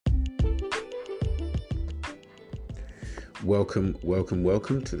Welcome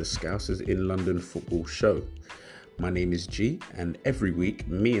to the Scousers in London football show. My name is G, and every week,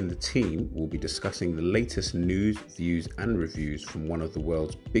 me and the team will be discussing the latest news, views, and reviews from one of the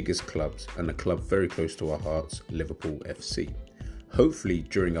world's biggest clubs and a club very close to our hearts, Liverpool FC. Hopefully,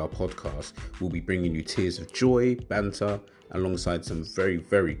 during our podcast, we'll be bringing you tears of joy, banter, alongside some very,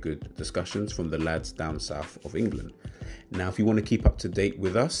 very good discussions from the lads down south of England. Now, if you want to keep up to date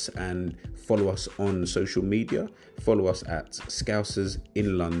with us and follow us on social media, follow us at Scousers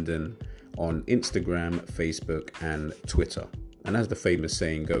in London on Instagram, Facebook, and Twitter. And as the famous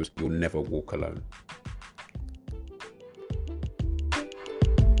saying goes, you'll never walk alone.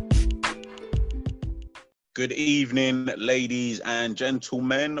 Good evening, ladies and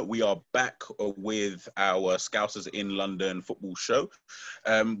gentlemen. We are back with our Scousers in London football show.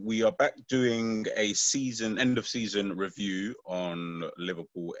 We are back doing a end of season review on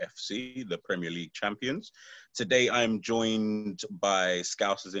Liverpool FC, the Premier League champions. Today, I'm joined by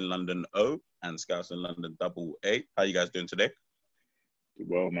Scousers in London O and Scousers in London Double A. How are you guys doing today?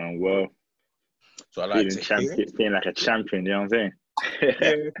 Well, man, well. So I like feeling like a champion, you know what I'm saying?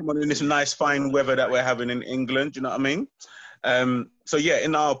 Yeah, come on, in this nice fine weather that we're having in England, you know what I mean? So yeah,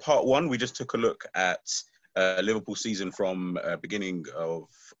 in our part one, we just took a look at Liverpool season from beginning of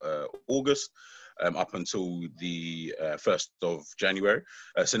August up until the 1st of January.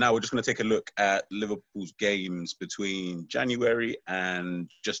 So now we're just going to take a look at Liverpool's games between January and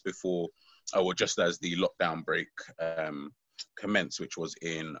just before, or just as the lockdown break commenced, which was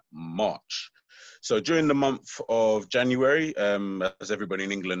in March. So during the month of January, as everybody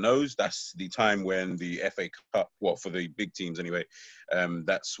in England knows, that's the time when the FA Cup, for the big teams anyway,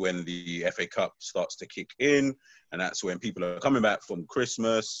 that's when the FA Cup starts to kick in. And that's when people are coming back from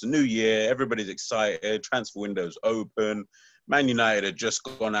Christmas, New Year, everybody's excited, transfer window's open. Man United had just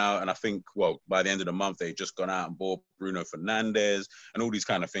gone out, and I think, by the end of the month, they'd just gone out and bought Bruno Fernandes, and all these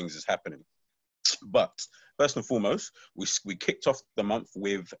kind of things is happening. But first and foremost, we kicked off the month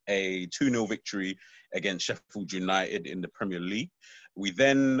with a 2-0 victory against Sheffield United in the Premier League. We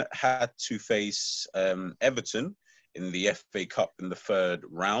then had to face Everton in the FA Cup in the third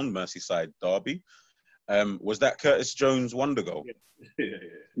round, Merseyside derby. Was that Curtis Jones' wonder goal?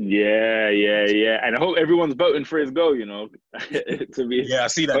 Yeah. And I hope everyone's voting for his goal, you know. Yeah, I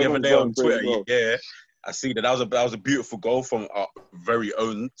see that the other day on Twitter. Yeah, I see that. That was a beautiful goal from our very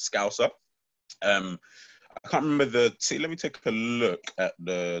own Scouser. I can't remember the team. Let me take a look at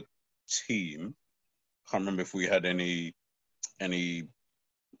the team. Can't remember if we had any. I mean,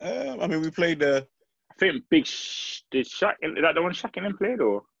 we played. I think did Shaq? Is that the one Shaq played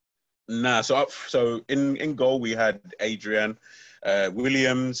or? Nah. So in goal we had Adrian,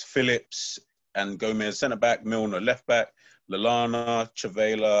 Williams, Phillips, and Gomez centre back, Milner left back, Lallana,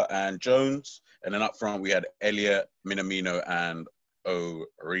 Chavela, and Jones, and then up front we had Elliott, Minamino, and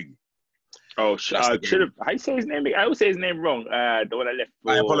O'Reilly. Oh, should have. How you say his name? I always say his name wrong. The one I left.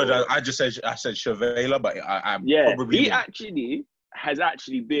 I apologize. I said Chavela, but I'm probably. He has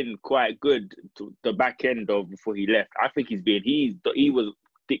been quite good to the back end of before he left. I think he was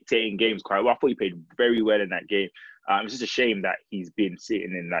dictating games quite well. I thought he played very well in that game. It's just a shame that he's been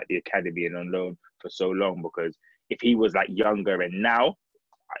sitting in like the academy and on loan for so long, because if he was like younger and now,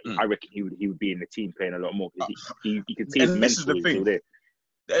 I reckon he would be in the team playing a lot more. You can see his mental is still there.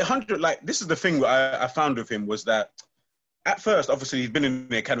 100, this is the thing I found with him was that at first, obviously, he's been in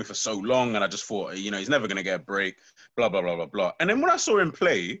the academy for so long, and I just thought, he's never going to get a break, blah, blah, blah, blah, blah. And then when I saw him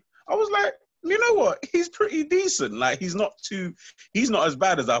play, I was like, you know what? He's pretty decent. He's not as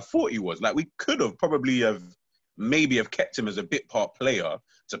bad as I thought he was. We could have probably maybe kept him as a bit part player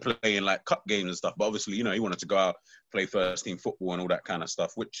to play in cup games and stuff. But obviously, he wanted to go out, play first team football and all that kind of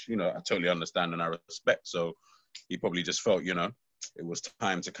stuff, which, I totally understand and I respect. So he probably just felt, it was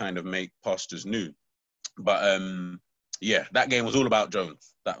time to kind of make pastures new. But that game was all about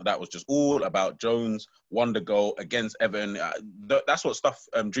Jones. That was just all about Jones, wonder goal against Everton. That's what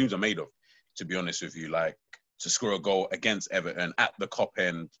dreams are made of, to be honest with you. To score a goal against Everton at the Kop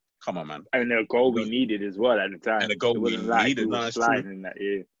end. Come on, man. And a goal we needed as well at the time. And a goal we needed. In that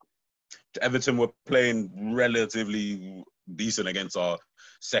year. Everton were playing relatively decent against our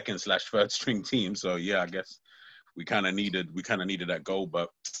second/third string team. So yeah, I guess we kind of needed that goal, but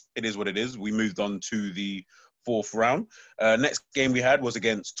it is what it is. We moved on to the fourth round. Next game we had was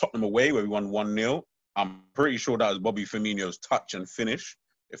against Tottenham away, where we won 1-0. I'm pretty sure that was Bobby Firmino's touch and finish,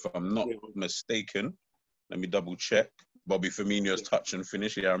 if I'm not mistaken. Let me double check. Bobby Firmino's touch and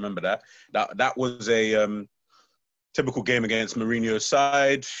finish. Yeah, I remember that. That was a typical game against Mourinho's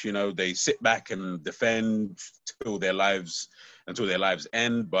side. They sit back and defend until their lives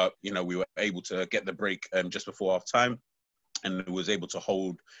end. But, we were able to get the break just before half time. and was able to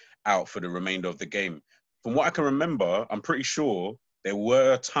hold out for the remainder of the game. From what I can remember, I'm pretty sure there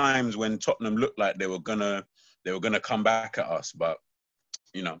were times when Tottenham looked like they were gonna come back at us, but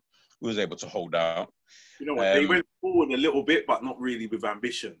we was able to hold out. You know what? They went forward a little bit, but not really with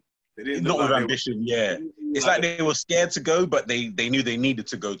ambition. They didn't not look with like ambition. It's like they were scared to go, but they knew they needed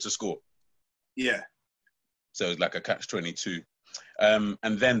to go to score. Yeah. So it's like a catch-22. And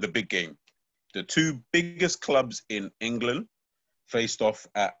then the big game. The two biggest clubs in England faced off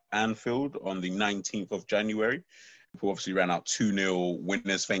at Anfield on the 19th of January. Who obviously ran out 2-0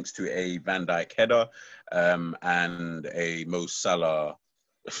 winners thanks to a Van Dijk header and a Mo Salah.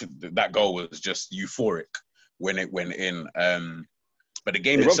 That goal was just euphoric when it went in. But the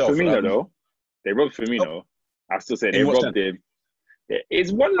game itself... Firmino, though. They robbed Firmino. I still say they robbed him.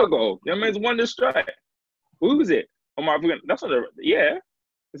 It's Wonder goal. You know, it's Wonder strike. Who was it? Oh my God. That's not the... Yeah.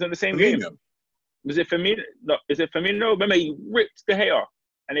 It's on the same Firmino. game. Was it Firmino? No, is it Firmino? Remember, he ripped the hair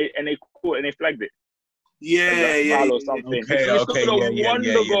and they caught and they flagged it. Yeah. Or something. Okay,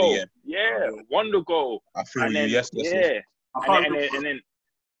 Wonder goal. Yeah, Wonder goal. I feel and you. Then, yes. And then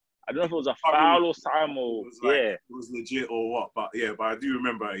I don't know if it was a foul or something. It was legit or what, but I do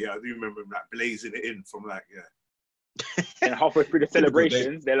remember. Yeah, I do remember him like blazing it in from And halfway through the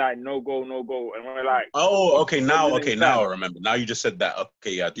celebrations, they're like, no goal, and we're like, oh, okay, now I remember. Now you just said that.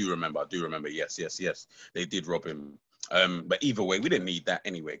 Okay, yeah, I do remember. Yes. They did rob him. But either way, we didn't need that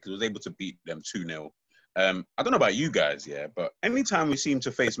anyway because we was able to beat them 2-0. I don't know about you guys, but anytime we seem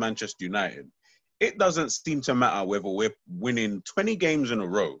to face Manchester United, it doesn't seem to matter whether we're winning 20 games in a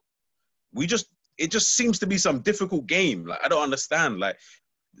row. It just seems to be some difficult game. Like, I don't understand. Like,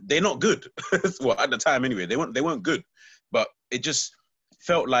 they're not good. Well, at the time anyway, they weren't good. But it just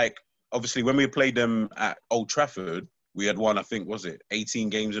felt like, obviously, when we played them at Old Trafford, we had won, I think, 18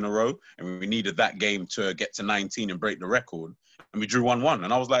 games in a row? And we needed that game to get to 19 and break the record. And we drew 1-1.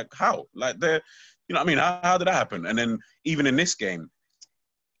 And I was like, how? Like, you know what I mean? How did that happen? And then even in this game,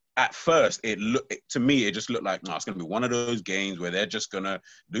 at first, to me, it just looked like, no, it's going to be one of those games where they're just going to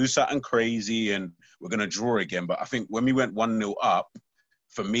do something crazy and we're going to draw again. But I think when we went 1-0 up,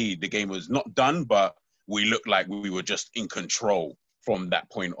 for me, the game was not done, but we looked like we were just in control from that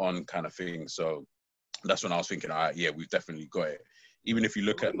point on kind of thing. So that's when I was thinking, all right, yeah, we've definitely got it. Even if you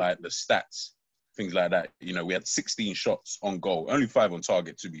look at like the stats, things like that, we had 16 shots on goal, only 5 on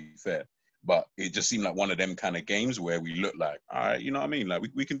target, to be fair. But it just seemed like one of them kind of games where we look like, all right, you know what I mean? Like,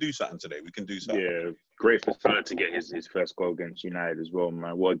 we can do something today. We can do something. Yeah, great for Salah to get his first goal against United as well,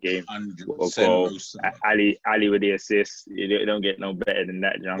 man. What a game. 100%. What a goal. Ali with the assist. You don't get no better than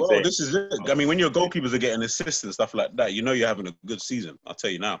that, you know what I'm saying? This is it. I mean, when your goalkeepers are getting assists and stuff like that, you're having a good season. I'll tell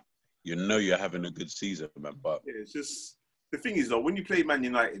you now. You're having a good season, man. But yeah, it's just... The thing is, though, when you play Man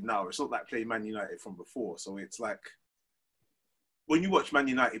United now, it's not like playing Man United from before. So it's like... When you watch Man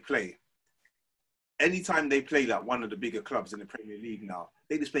United play... Anytime they play like one of the bigger clubs in the Premier League now,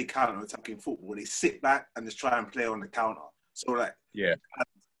 they just play counter-attacking football. They sit back and just try and play on the counter. So like,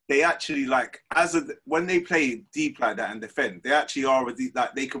 they actually like when they play deep like that and defend, they actually are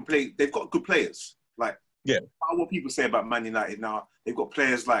like they can play. They've got good players. Like what people say about Man United now, they've got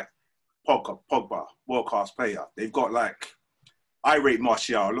players like Pogba, world-class player. They've got like I rate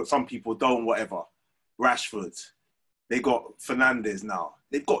Martial. Look, some people don't. Whatever. Rashford. They got Fernandes now.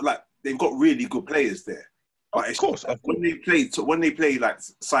 They've got really good players there. But of course. When they play like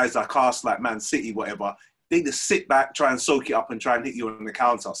sides like Arsenal, like Man City, whatever, they just sit back, try and soak it up and try and hit you on the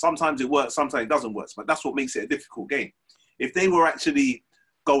counter. Sometimes it works, sometimes it doesn't work. But that's what makes it a difficult game. If they were actually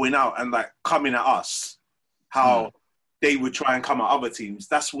going out and like coming at us, how they would try and come at other teams,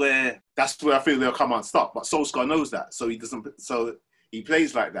 that's where I feel they'll come unstuck. But Solskjaer knows that, so he doesn't. So he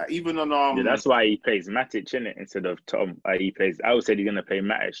plays like that. Even on that's why he plays Matic, innit, instead of Tom. I would say he's gonna play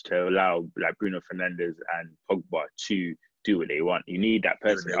Matic to allow like Bruno Fernandes and Pogba to do what they want. You need that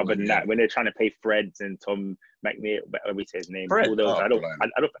person. Other than that, when they're trying to play Freds and Tom McNeil, whatever we say his name, all those, I don't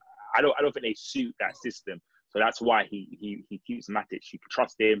think they suit that system. So that's why he keeps Matic. You can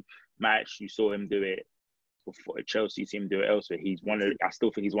trust him. Matic, you saw him do it before at Chelsea. You see him do it elsewhere. I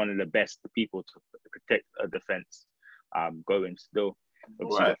still think he's one of the best people to protect a defense. Going still.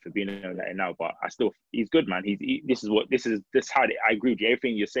 Obviously, Fabinho now, but he's good, man. This is how I agree with you.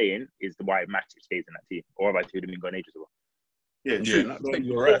 Everything you're saying is why Matic stays in that team, or otherwise he would have been gone ages ago. Yeah, true.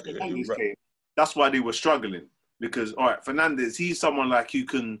 You're right. That's why they were struggling because Fernandes, he's someone like he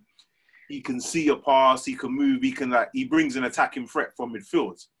can see a pass, he can move, he brings an attacking threat from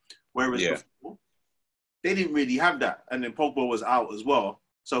midfield. Whereas before, they didn't really have that, and then Pogba was out as well.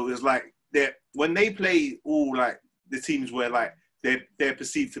 So it was like when they play all like the teams where like they're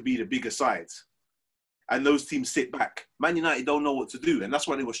perceived to be the bigger sides, and those teams sit back. Man United don't know what to do, and that's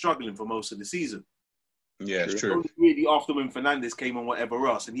why they were struggling for most of the season. Yeah, it's true. Really, after when Fernandes came on, whatever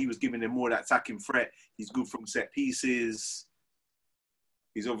else, and he was giving them more of that attacking threat. He's good from set pieces.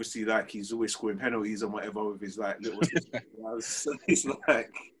 He's obviously he's always scoring penalties and whatever with his little. It's like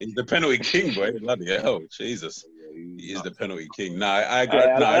he's the penalty king, boy. Bloody hell, Jesus, he is the penalty king. Nah, I agree.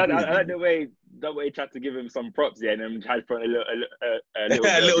 I like the way he tried to give him some props, yeah, and then tried to put a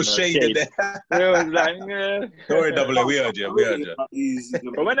little shade in there. It was like, yeah. Don't worry, Double A, we heard you.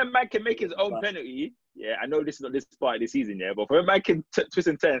 But when a man can make his own penalty, yeah, I know this is not this part of the season, yeah, but when a man can twist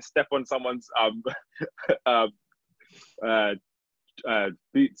and turn, step on someone's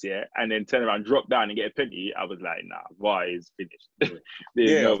boots, yeah, and then turn around, drop down, and get a penalty, I was like, nah, VAR is finished.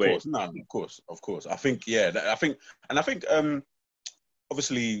 Yeah, no, of course. I think,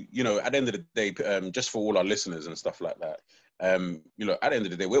 obviously, you know, at the end of the day, just for all our listeners and stuff like that, you know, at the end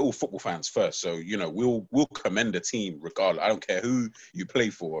of the day, we're all football fans first. So, you know, we'll commend the team regardless. I don't care who you play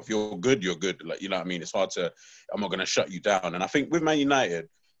for. If you're good, you're good. Like, you know what I mean? It's hard to, I'm not going to shut you down. And I think with Man United,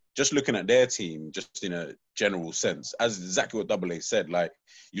 just looking at their team, just in a general sense, as exactly what Double A said, like,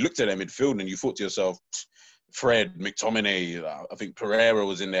 you looked at their midfield and you thought to yourself, Fred, McTominay, I think Pereira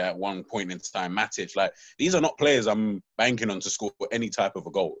was in there at one point in time, Matic, like, these are not players I'm banking on to score any type of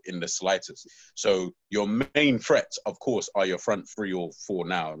a goal in the slightest. So your main threats, of course, are your front 3 or 4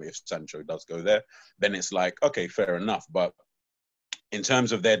 now. I mean, if Sancho does go there, then it's like, okay, fair enough. But in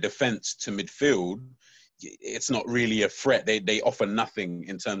terms of their defence to midfield, it's not really a threat. They offer nothing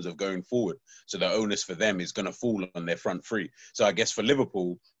in terms of going forward. So the onus for them is going to fall on their front 3. So I guess for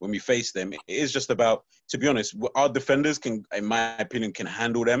Liverpool, when we face them, it is just about, to be honest, our defenders can, in my opinion, can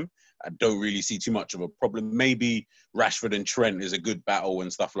handle them. I don't really see too much of a problem. Maybe Rashford and Trent is a good battle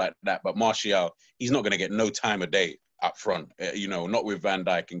and stuff like that. But Martial, he's not going to get no time of day up front, you know, not with Van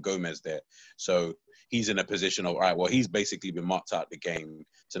Dijk and Gomez there. So he's in a position of, all right, well, he's basically been marked out the game.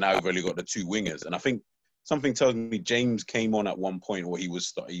 So now we've only got the 2 wingers. And I think something tells me James came on at one point, or he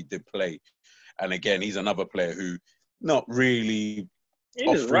did play. And again, he's another player who not really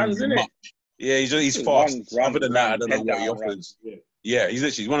offering you much. Yeah, he's fast. Other than that, I don't know what he offers. Yeah, he's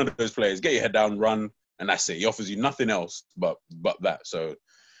literally one of those players. Get your head down, run, and that's it. He offers you nothing else but that. So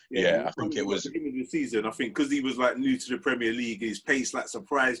yeah, I think it was at the beginning of the season. I think because he was new to the Premier League, his pace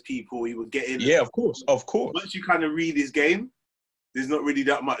surprised people. He would get in. Yeah, of course. Once you kind of read his game, there's not really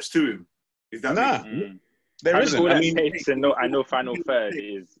that much to him. Is that there isn't. I mean, pace and I know final third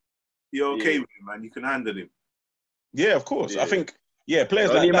is. You're okay with him, man. You can handle him. Yeah, of course. Yeah. I think. Yeah, players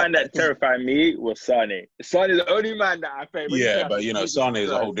the only man that terrified me was Sane. Sane is the only man that I played. Yeah, but you know, Sane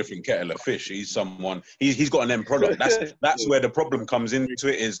is a whole different kettle of fish. He's someone. He's got an end product. That's where the problem comes into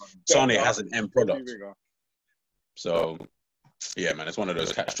it. Is Sane has an end product. So, yeah, man, it's one of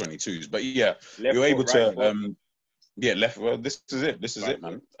those catch-22s. But yeah, you're able to. Left. Well, this is it. This is it,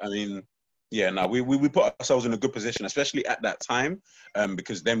 man. I mean. Yeah, no, we put ourselves in a good position, especially at that time,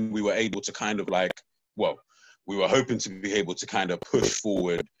 because then we were able to kind of we were hoping to be able to kind of push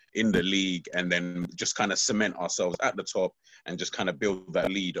forward in the league and then just kind of cement ourselves at the top and just kind of build that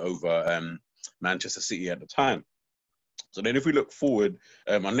lead over Manchester City at the time. So then if we look forward,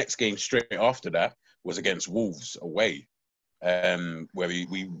 our next game straight after that was against Wolves away, where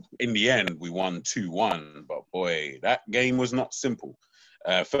we in the end, we won 2-1. But boy, that game was not simple.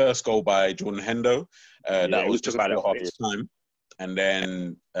 First goal by Jordan Hendo. That was just about half time. And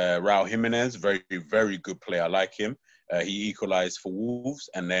then Raul Jimenez, very, very good player. I like him. He equalised for Wolves.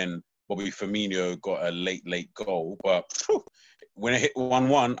 And then Bobby Firmino got a late goal. But when it hit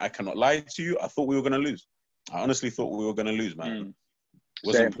 1-1, I cannot lie to you, I thought we were going to lose. I honestly thought we were going to lose, man.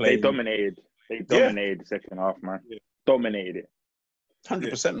 They dominated. They dominated the second half, man. Yeah. Dominated it.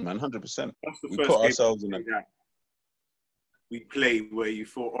 100%, man. 100%. We put ourselves in a... We played where you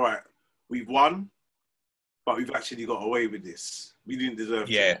thought, all right, we've won, but we've actually got away with this. We didn't deserve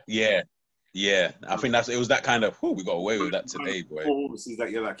to. Yeah. I think it was that kind of, we got away with that today, boy. Is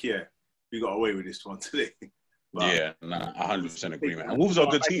that you're like, yeah, we got away with this one today. But, 100% agreement. And Wolves are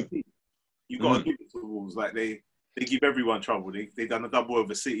a good team. You got to give it to Wolves. Like they give everyone trouble. They done a double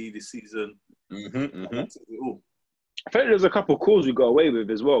over City this season. I think there's a couple of calls we got away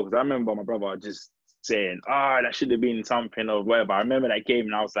with as well. Because I remember my brother just saying, that should have been something or whatever. I remember that game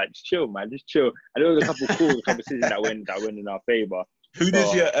and I was like, just chill, man, just chill. And there was a couple of calls, decisions that went in our favour. Who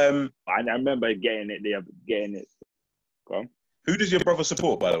does your I remember getting it. Go on. Who does your brother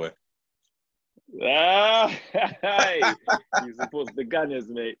support, by the way? He supports the Gunners,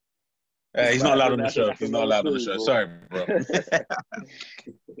 mate. He's not allowed on the show. He's not allowed on the show. Sorry, bro.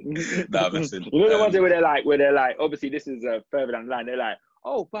 You know the ones where they're like, obviously this is further down the line. They're like,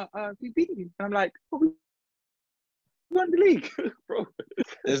 oh, but we beat you. And I'm like, oh, we won the league, bro.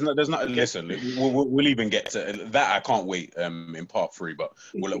 There's not. Listen, we'll even get to that. I can't wait. In part 3, but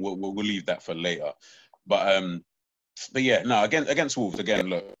we'll leave that for later. But yeah, no. Against Wolves again.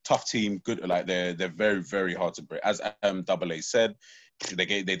 Look, tough team. Good. Like they're very very hard to break. As Double A said,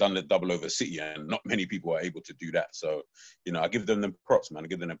 they done the double over City, and not many people are able to do that. So I give them the props, man. I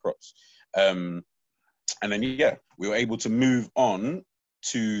give them the props. And then yeah, we were able to move on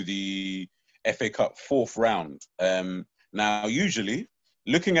to the FA Cup 4th round. Now, usually,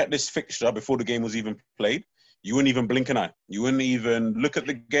 looking at this fixture before the game was even played, you wouldn't even blink an eye. You wouldn't even look at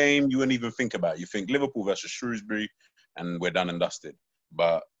the game. You wouldn't even think about it. You think Liverpool versus Shrewsbury, and we're done and dusted.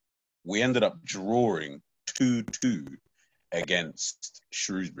 But we ended up drawing 2-2 against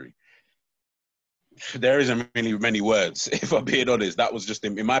Shrewsbury. There isn't really many words, if I'm being honest. That was just,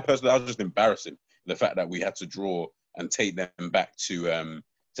 in my personal, that was just embarrassing. The fact that we had to draw and take them back to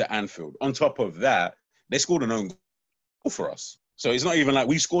Anfield. On top of that, they scored an own goal for us. So it's not even like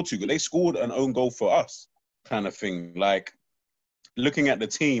we scored 2 goals. They scored an own goal for us, kind of thing. Like, looking at the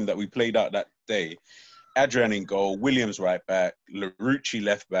team that we played out that day, Adrian in goal, Williams right back, Larouci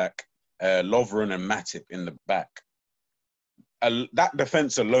left back, Lovren and Matip in the back. That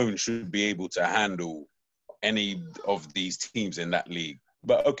defense alone should be able to handle any of these teams in that league.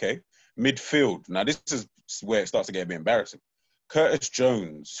 But okay, midfield. Now, this is where it starts to get a bit embarrassing. Curtis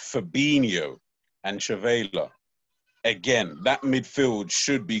Jones, Fabinho, and Chavela. Again, that midfield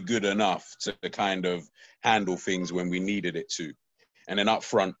should be good enough to kind of handle things when we needed it to. And then up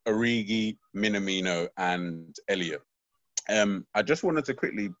front, Origi, Minamino, and Elliott. I just wanted to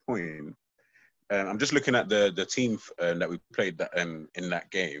quickly point. I'm just looking at the team that we played in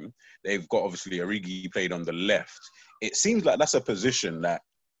that game. They've got, obviously, Origi played on the left. It seems like that's a position that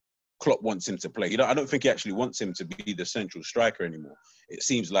Klopp wants him to play. I don't think he actually wants him to be the central striker anymore. It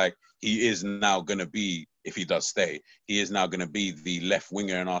seems like he is now going to be, if he does stay, he is now going to be the left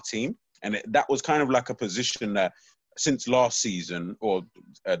winger in our team. And that was kind of like a position that since last season, or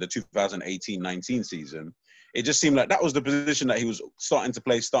the 2018-19 season, it just seemed like that was the position that he was starting to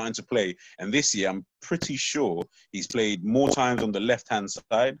play. And this year, I'm pretty sure he's played more times on the left-hand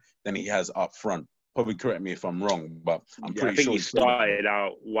side than he has up front. Probably correct me if I'm wrong, but I'm pretty sure he started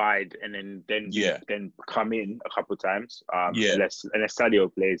out wide and then come in a couple of times. Unless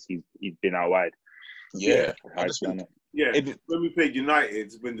Sadio plays, he's been out wide. Yeah, when we played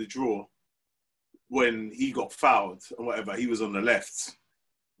United, when the draw, when he got fouled and whatever, he was on the left.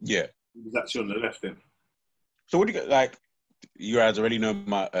 Yeah, he was actually on the left then. So what do you like? You guys already know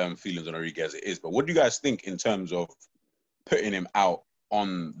my feelings on Origi as it is, but what do you guys think in terms of putting him out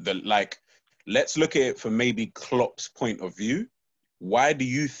on the like? Let's look at it from maybe Klopp's point of view. Why do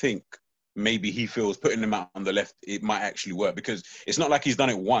you think maybe he feels putting him out on the left, it might actually work? Because it's not like he's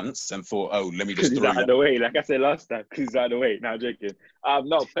done it once and thought, oh, let me just throw he's out of the way. Like I said last time, because he's out of the way. Now, joking.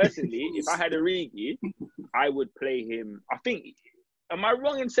 No, personally, if I had Origi, I would play him. I think, am I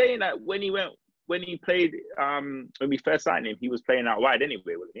wrong in saying that when he played, when we first signed him, he was playing out wide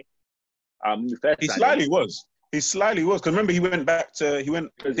anyway, wasn't he? He slightly was. Because remember, he went back to,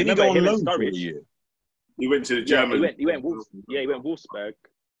 didn't he go on loan for a year? He went to the German. He went Wolfsburg.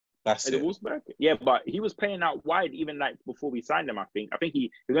 That's it. Wolfsburg? Yeah, but he was playing out wide even like before we signed him, I think. I think he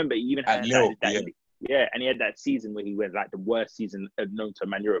even had Lille, and he had that season where he went like the worst season known to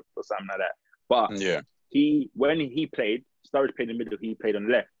Man Europe or something like that. But when he played, Sturridge played in the middle, he played on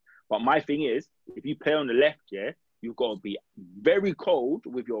the left. But my thing is, if you play on the left, you've got to be very cold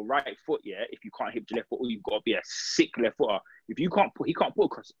with your right foot, if you can't hit your left foot, or you've got to be a sick left footer. If he can't put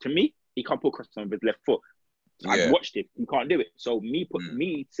across, to me, he can't put across on his left foot. I've watched it. He can't do it. So me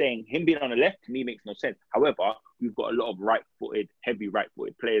saying him being on the left, to me, makes no sense. However, we've got a lot of heavy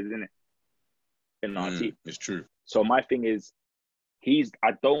right-footed players in our team. It's true. So my thing is,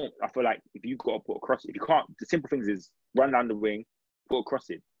 I feel like if you've got to put a cross, if you can't, the simple things is run down the wing, put a cross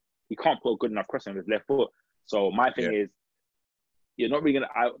in. He can't put a good enough cross on his left foot. So my thing is, you're not really going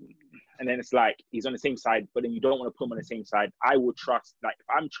to... And then it's like, he's on the same side, but then you don't want to put him on the same side. I would trust, like, if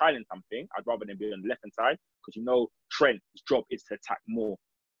I'm trialing something, I'd rather than be on the left-hand side, because Trent's job is to attack more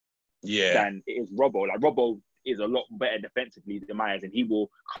than it is Robbo. Like, Robbo is a lot better defensively than Myers, and he will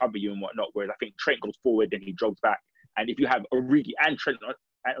cover you and whatnot, whereas I think Trent goes forward, then he jogs back. And if you have Origi and Trent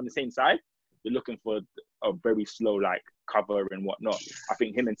on the same side, you're looking for a very slow, like, cover and whatnot. I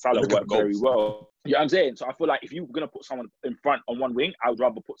think him and Salah work very well. Yeah, I'm saying. So I feel like if you're going to put someone in front on one wing, I would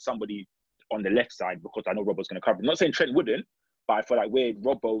rather put somebody on the left side, because I know Robbo's going to cover. I'm not saying Trent wouldn't, but I feel like where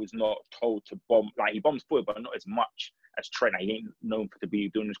Robbo is not told to bomb, like, he bombs forward, but not as much as Trent. He ain't known to be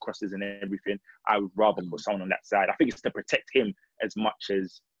doing his crosses and everything. I would rather put someone on that side. I think it's to protect him as much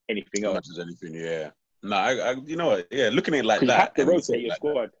as anything As else. much as anything, yeah. No, you know what? Yeah, looking at it like Because that. you have to and rotate your like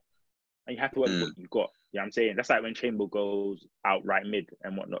squad. And you have to work with what you've got. You know what I'm saying? That's like when Chamber goes out right mid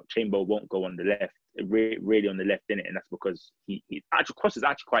and whatnot. Chamber won't go on the left, really on the left, innit? And that's because he actually Cross is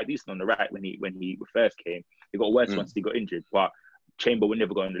actually quite decent on the right when he first came. He got worse once he got injured. But Chamber would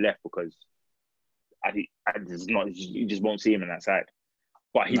never go on the left because you just won't see him on that side.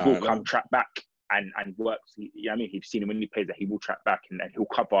 But he will come track back and works. You know what I mean? You've seen him when he plays that he will track back and he'll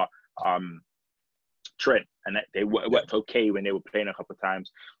cover Trent, and that they worked okay when they were playing a couple of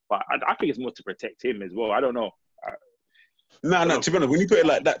times. But I think it's more to protect him as well. I don't know. No. To be honest, when you put it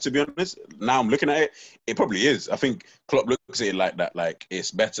like that, to be honest, now I'm looking at it, it probably is. I think Klopp looks at it like that. Like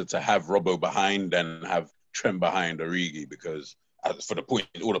it's better to have Robbo behind than have Trent behind Origi because for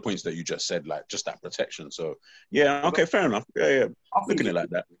all the points that you just said, like just that protection. So yeah, okay, fair enough. Yeah. Looking at it like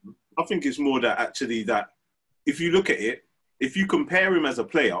that. I think it's more that actually that if you look at it, if you compare him as a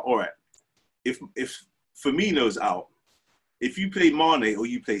player, all right. If Firmino's out, if you play Mane or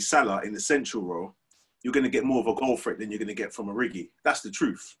you play Salah in the central role, you're going to get more of a goal threat than you're going to get from Origi. That's the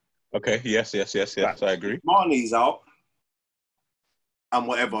truth. Okay, yes, I agree. Mane's out and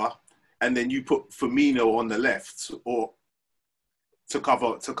whatever, and then you put Firmino on the left or to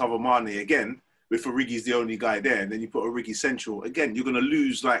cover Mane again, with Origi's the only guy there, and then you put Origi central, again, you're going to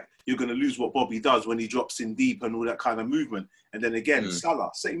lose what Bobby does when he drops in deep and all that kind of movement. And then again,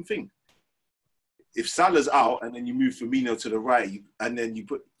 Salah, same thing. If Salah's out and then you move Firmino to the right, and then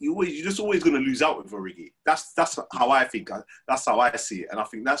you're just always going to lose out with Origi. That's how I think. That's how I see it, and I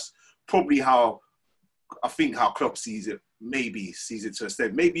think that's probably how Klopp sees it. Maybe sees it to a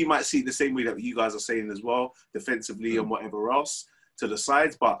extent. Maybe you might see it the same way that you guys are saying as well, defensively and whatever else to the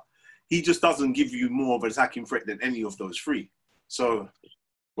sides. But he just doesn't give you more of an attacking threat than any of those three. So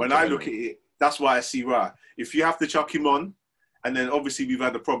when I look at it, that's why I see right. If you have to chuck him on. And then obviously we've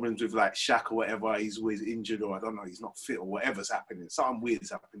had the problems with like Shaq or whatever. He's always injured or I don't know, he's not fit or whatever's happening. Something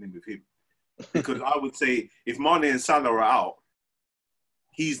weird's happening with him. Because I would say if Mane and Salah are out,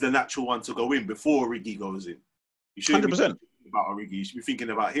 he's the natural one to go in before Origi goes in. You shouldn't 100%. Be thinking about Origi. You should be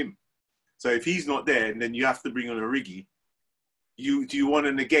thinking about him. So if he's not there and then you have to bring on Origi, do you want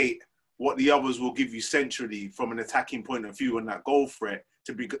to negate what the others will give you centrally from an attacking point of view and that goal threat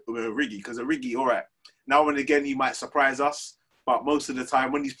to be Origi? Because Origi, all right, now and again he might surprise us. But most of the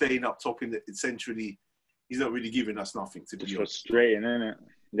time, when he's playing up top centrally, he's not really giving us nothing to be honest. It's frustrating, isn't it?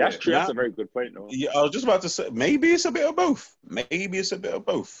 That's true. That's a very good point, though. Yeah, I was just about to say, maybe it's a bit of both.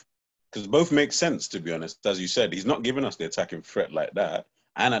 Because both make sense, to be honest. As you said, he's not giving us the attacking threat like that.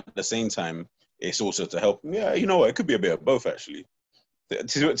 And at the same time, it's also to help. Yeah, you know what? It could be a bit of both, actually.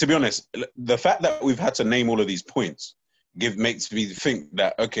 To be honest, the fact that we've had to name all of these points makes me think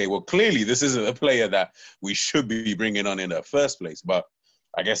that, okay, well, clearly this isn't a player that we should be bringing on in the first place. But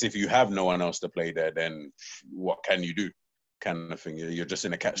I guess if you have no one else to play there, then what can you do? Kind of thing. You're just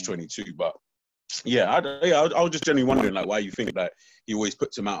in a catch-22. But yeah, I was just generally wondering like why you think that he always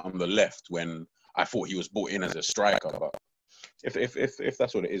puts him out on the left when I thought he was brought in as a striker. But if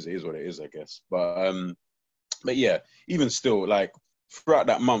that's what it is what it is, I guess. But yeah, even still, like throughout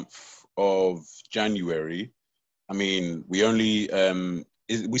that month of January, I mean, we only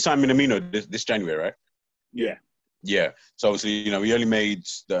we signed Minamino this January, right? Yeah. Yeah. So obviously, you know, we only made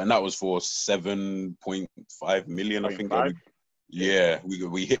and that was for 7.5 million, I think. Yeah,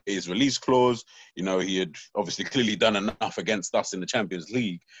 we hit his release clause. You know, he had obviously clearly done enough against us in the Champions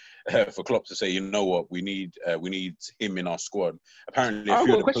League for Klopp to say, you know what, we need him in our squad. Apparently, I've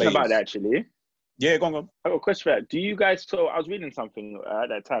got a question about that actually. Yeah, go on. I have a question for that. Do you guys? So I was reading something at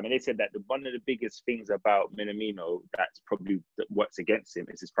that time, and they said that one of the biggest things about Minamino that's probably works against him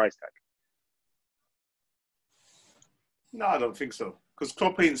is his price tag. No, I don't think so. Because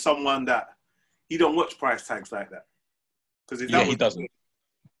Klopp ain't someone that he don't watch price tags like that. Because he doesn't.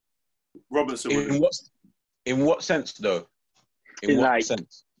 Robertson. In what sense, though? In what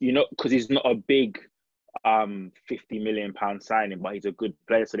sense? You know, because he's not a big £50 million signing, but he's a good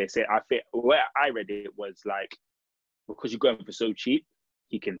player. So they say, I think where I read it was like, because you're going for so cheap,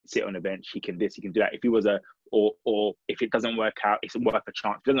 he can sit on the bench, he can this, he can do that. If he was or if it doesn't work out, it's worth a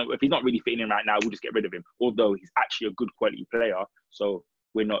chance. If he's not really fitting in right now, we'll just get rid of him. Although he's actually a good quality player, so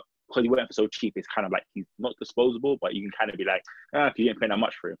we're not, because he went for so cheap, it's kind of like he's not disposable, but you can kind of be like, if you didn't pay that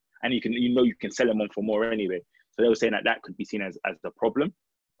much for him, and you can sell him on for more anyway. So they were saying that could be seen as the problem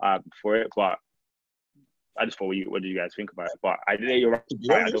for it, but I just thought, what do you guys think about it? But you're right.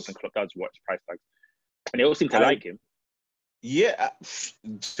 I don't think Klopp does watch price tags, and they all seem to like him. Yeah,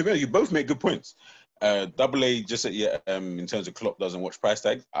 to be honest, you both make good points. Double A just said, yeah, in terms of Klopp doesn't watch price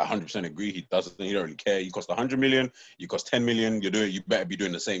tags. I 100% agree. He doesn't. He don't really care. You cost 100 million, you cost 10 million. You better be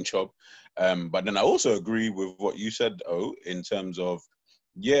doing the same job. But then I also agree with what you said, in terms of,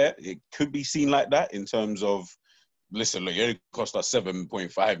 yeah, it could be seen like that in terms of, listen, look, it only cost us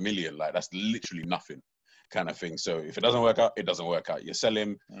 7.5 million. Like, that's literally nothing, kind of thing. So if it doesn't work out, it doesn't work out. You sell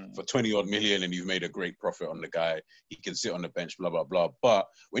him for 20 odd million and you've made a great profit on the guy. He can sit on the bench, blah, blah, blah. But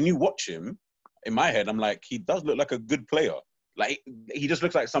when you watch him, in my head, I'm like, he does look like a good player. Like, he just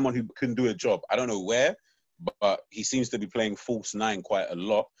looks like someone who can do a job. I don't know where, but he seems to be playing false nine quite a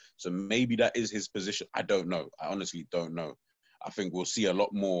lot. So maybe that is his position. I don't know. I honestly don't know. I think we'll see a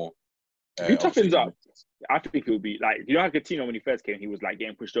lot more. If he toughens up, I think it would be like, you know how Coutinho, when he first came, he was like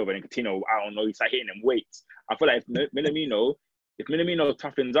getting pushed over, and Coutinho, I don't know, he started hitting him weights. I feel like if Minamino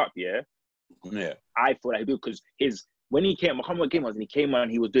toughens up, yeah, I feel like he do, because when he came, I can't remember what game it was, and he came on,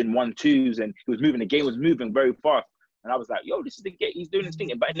 he was doing 1-2s, and he was moving. The game was moving very fast, and I was like, yo, this is the game. He's doing his thing.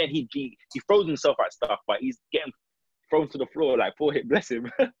 But then he throws himself at stuff, but he's getting thrown to the floor, like, poor hit, bless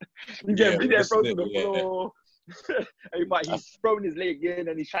him. He's getting thrown to the floor. He's throwing his leg in,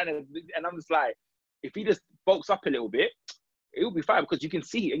 and he's trying to, and I'm just like, if he just bulks up a little bit, it will be fine, because you can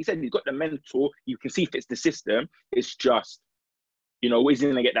see, he said he's got the mental, you can see fits the system. It's just, is he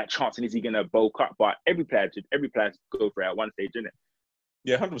going to get that chance, and is he going to bulk up? But every player go for it at one stage, isn't it?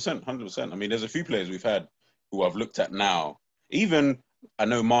 Yeah, 100%. I mean, there's a few players we've had who I've looked at now. Even, I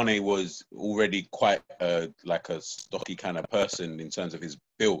know Mane was already quite like a stocky kind of person in terms of his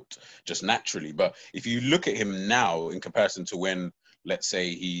build, just naturally. But if you look at him now in comparison to when, let's say,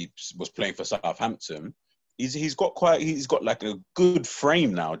 he was playing for Southampton, he's got like a good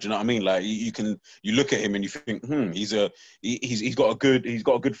frame now. Do you know what I mean? Like, you look at him and you think, he's got a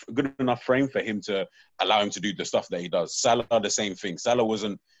good enough frame for him to allow him to do the stuff that he does. Salah, the same thing. Salah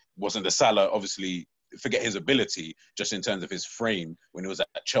wasn't the Salah, obviously. Forget his ability, just in terms of his frame. When he was at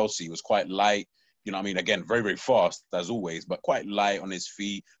Chelsea, he was quite light. You know what I mean? Again, very, very fast, as always, but quite light on his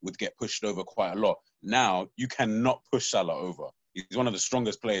feet, would get pushed over quite a lot. Now, you cannot push Salah over. He's one of the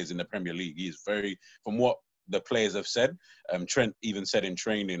strongest players in the Premier League. He's very, from what the players have said, Trent even said in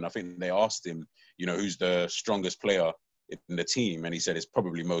training, I think they asked him, who's the strongest player in the team? And he said it's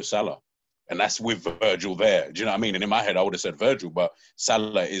probably Mo Salah. And that's with Virgil there. Do you know what I mean? And in my head, I would have said Virgil, but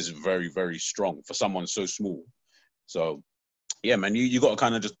Salah is very, very strong for someone so small. So, yeah, man, you got to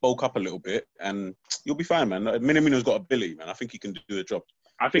kind of just bulk up a little bit and you'll be fine, man. Minamino's got ability, man. I think he can do the job.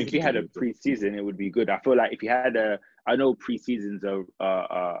 I think if he had a pre-season, it would be good. I feel like if he had I know pre-seasons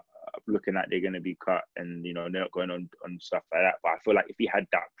are looking like they're going to be cut, and, they're not going on stuff like that. But I feel like if he had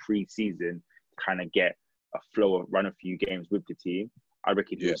that pre-season, kind of get a flow of run a few games with the team, I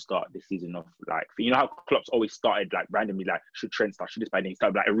reckon he'll start this season off like, how Klopp's always started like randomly, like, should Trent start, should this by then he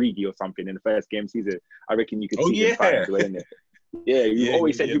started like Origi or something in the first game season. I reckon you could see him fight into it, innit? Yeah, you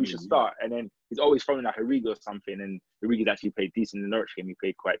always said who should start, and then he's always throwing like Origi or something, and Origi's actually played decent in the Norwich game. He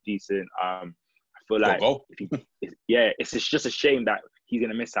played quite decent. I feel like it's just a shame that he's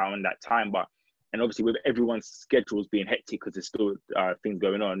gonna miss out on that time. And obviously with everyone's schedules being hectic because there's still things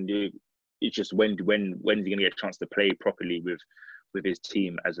going on, it's just when is he gonna get a chance to play properly with his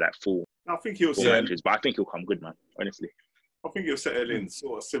team as like full. I think he'll matches, but I think he'll come good, man. Honestly, I think he'll settle in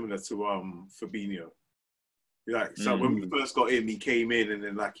sort of similar to Fabinho. Like, so when we first got him, he came in and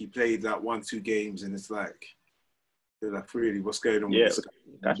then like he played like 1-2 games, and it's like, they're like, really, what's going on? Yeah, with this guy?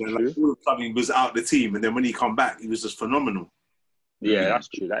 that's and then, true. Like, all of a sudden he was out the team, and then when he come back, he was just phenomenal. Yeah, that's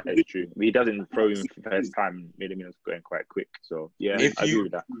true. That is true. He doesn't throw him for the first time. Minamino's going quite quick. So yeah, I agree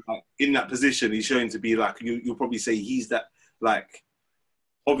with that. Like, in that position, he's showing to be like, you'll probably say he's that, like,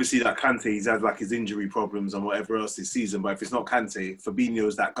 obviously that Kante, he's had like his injury problems and whatever else this season. But if it's not Kante,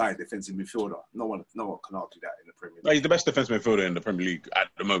 Fabinho's that guy, defensive midfielder. No one can argue that in the Premier League. No, he's the best defensive midfielder in the Premier League at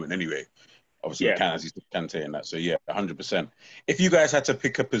the moment, anyway. Obviously, he's Kante and that. So yeah, 100%. If you guys had to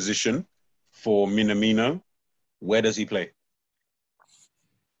pick a position for Minamino, where does he play?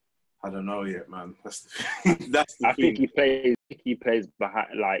 I don't know yet, man. That's the thing. I think he plays behind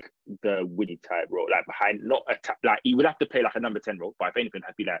like the Woody type role, like behind, not like he would have to play like a number 10 role, but if anything,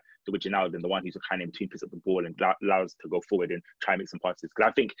 I'd be like the Wijnaldum, the one who's kind of in between, picks up the ball and allows to go forward and try and make some passes. Because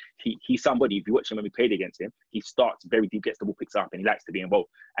I think he's somebody, if you watch him when we played against him, he starts very deep, gets the ball, picks up, and he likes to be involved,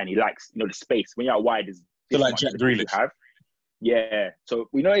 and he likes the space. When you're out wide, is like Jack Grealish. Yeah, so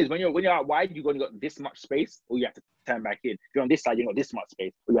we know is when you're out wide, you've only got this much space, or you have to turn back in. If you're on this side, you've got this much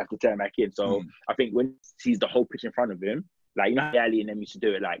space, or you have to turn back in. So I think when he sees the whole pitch in front of him, like how Ali and them used to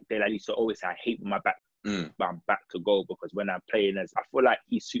do it, like they used to always say, "I hate my back, my back to goal," because when I'm playing, I feel like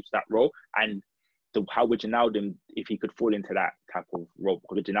he suits that role. And how Wijnaldum, if he could fall into that type of role,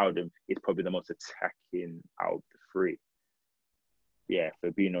 because Wijnaldum is probably the most attacking out of the three. Yeah,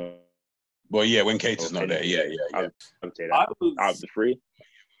 Fabinho. Well, yeah, when Keita's not there, yeah. I would say that out of the three.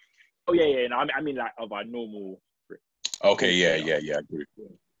 Oh yeah. No, I mean like of our normal three. Okay, yeah, I agree.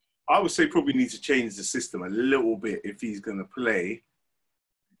 I would say probably need to change the system a little bit if he's going to play.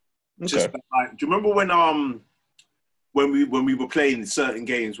 Okay. Just like, do you remember when we were playing certain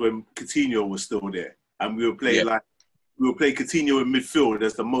games when Coutinho was still there, and we were playing Coutinho in midfield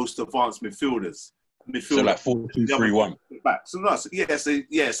as the most advanced midfielders. So like 4-2-3-1. So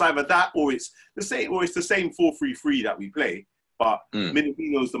it's either that or it's the same 4-3-3 that we play, but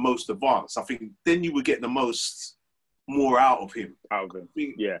Minamino's the most advanced. I think then you would get the more out of him.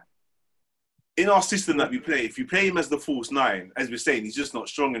 Yeah. In our system that we play, if you play him as the false nine, as we're saying, he's just not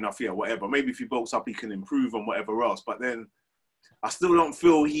strong enough here, whatever. Maybe if he bulks up, he can improve on whatever else. But then I still don't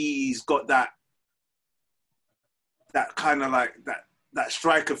feel he's got that kind of like that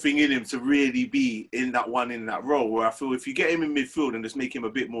striker thing in him to really be in that role, where I feel if you get him in midfield and just make him a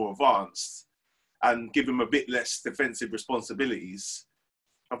bit more advanced and give him a bit less defensive responsibilities,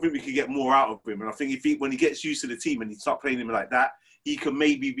 I think we could get more out of him. And I think when he gets used to the team and he start playing him like that, he can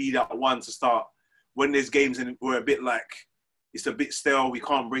maybe be that one to start when there's games and we're a bit like, it's a bit stale, we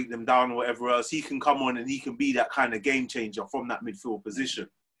can't break them down or whatever else. He can come on and he can be that kind of game changer from that midfield position.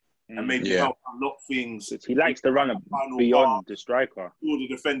 And maybe help unlock things. He likes to run beyond the striker. Pull the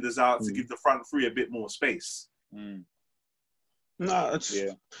defenders out to give the front three a bit more space. No,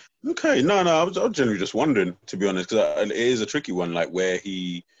 okay. No, I was generally just wondering, to be honest, because it is a tricky one, like where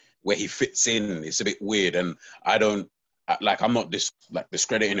he fits in. It's a bit weird, and I'm not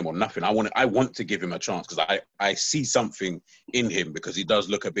discrediting him or nothing. I want to give him a chance because I see something in him because he does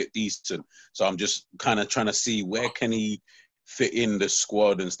look a bit decent. So I'm just kind of trying to see where can he fit in the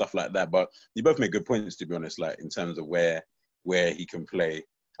squad and stuff like that. But you both make good points, to be honest, like in terms of where he can play.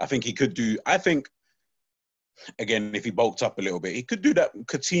 I think he could do, again, if he bulked up a little bit, he could do that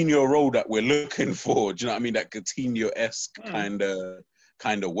Coutinho role that we're looking for. Do you know what I mean? That Coutinho-esque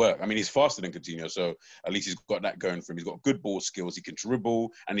kind of work. I mean, he's faster than Coutinho, so at least he's got that going for him. He's got good ball skills. He can dribble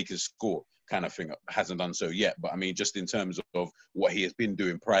and he can score, kind of thing. Hasn't done so yet, but I mean, just in terms of what he has been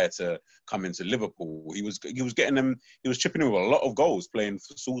doing prior to coming to Liverpool, he was getting them. He was chipping in with a lot of goals playing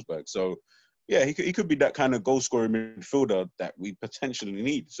for Salzburg. So yeah, he could be that kind of goal scoring midfielder that we potentially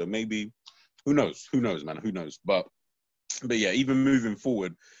need. So maybe, who knows, man, who knows? But yeah, even moving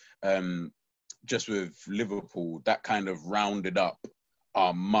forward, just with Liverpool, that kind of rounded up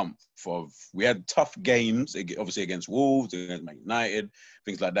our month we had tough games, obviously against Wolves, against Man United,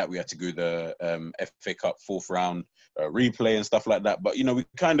 things like that. We had to go the FA Cup fourth round replay and stuff like that. But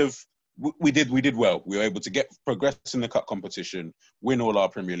we did well. We were able to progress in the cup competition, win all our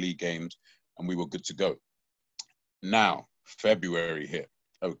Premier League games, and we were good to go. Now February hit.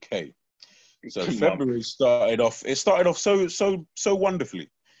 Okay, so February started off so wonderfully.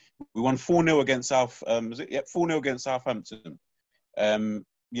 We won 4-0 against 4-0 against Southampton.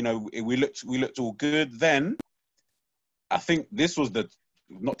 We looked all good. Then I think this was the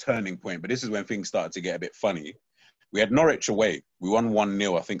not turning point, but this is when things started to get a bit funny. We had Norwich away. We won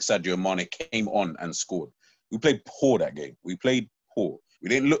 1-0. I think Sadio Mane came on and scored. We played poor that game. We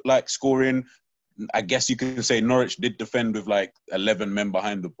didn't look like scoring. I guess you can say Norwich did defend with like 11 men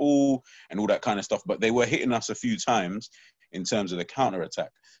behind the ball and all that kind of stuff, but they were hitting us a few times in terms of the counter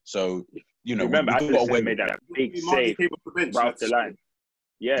attack. So remember, Alisson made that big save right off the line.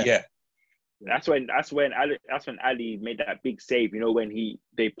 Yeah. That's when Ali made that big save. When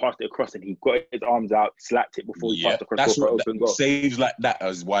they passed it across and he got his arms out, slapped it before he passed across for open goal. Saves like that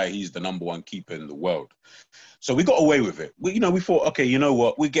is why he's the number one keeper in the world. So we got away with it. We thought, okay, you know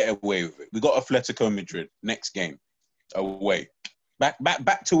what? We get away with it. We got Atletico Madrid next game away.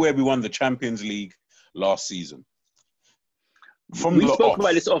 Back to where we won the Champions League last season. We spoke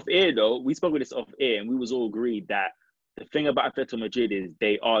about this off air, though. We spoke about this off air, and we was all agreed that the thing about Atletico Madrid is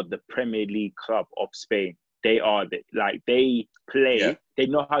they are the Premier League club of Spain. They are they play. Yeah. They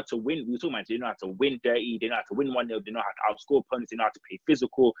know how to win. We were talking about they know how to win dirty. They know how to win 1-0. They know how to outscore opponents. They know how to play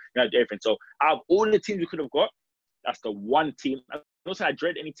physical. They know how to do everything. So out of all the teams we could have got, that's the one team. Not saying I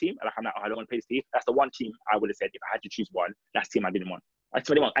dread any team. I don't want to play this team. That's the one team I would have said if I had to choose one. That's the team I didn't want. That's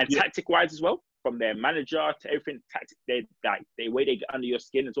what they want. And tactic-wise as well, from their manager to everything, the way they get under your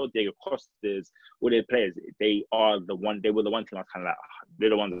skin as well, Diego Costas, all their players, they were the one team I was kind of like,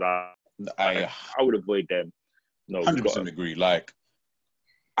 they're the ones that I would avoid them. No, 100% agree. Like,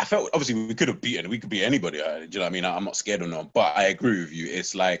 I felt, obviously, we could beat anybody. Do you know what I mean? I'm not scared of them, but I agree with you.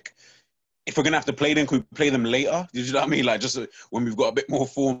 It's like, if we're gonna have to play them, could we play them later? You know what I mean? Like just when we've got a bit more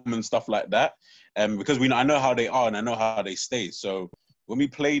form and stuff like that. Because I know how they are and I know how they stay. So when we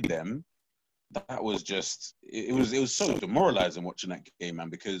played them, that was just it was so demoralizing watching that game, man,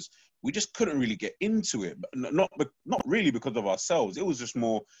 because we just couldn't really get into it. But not really because of ourselves. It was just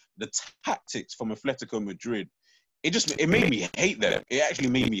more the tactics from Atletico Madrid. It made me hate them. It actually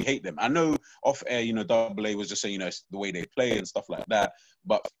made me hate them. I know off air, Double A was just saying, it's the way they play and stuff like that.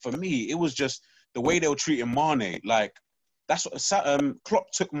 But for me, it was just the way they were treating Mane. Like that's what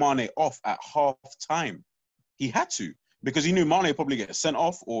Klopp took Mane off at half time. He had to because he knew Mane would probably get sent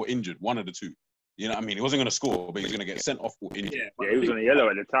off or injured, one of the two. You know what I mean? He wasn't going to score, but he was going to get sent off or injured. Yeah, he was on a yellow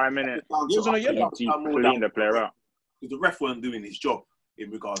at the time, innit? He was on a yellow. He cleaned the player out. Because the ref weren't doing his job in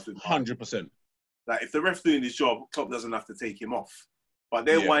regards to 100%. Like, if the ref's doing his job, Klopp doesn't have to take him off. But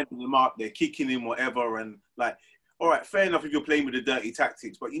they're winding him up, they're kicking him, whatever. And, like, all right, fair enough if you're playing with the dirty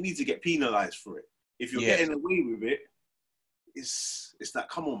tactics, but you need to get penalised for it. If you're getting away with it, it's like,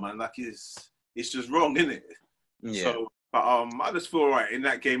 come on, man. Like, it's just wrong, isn't it? Yeah. So, but I just feel all right in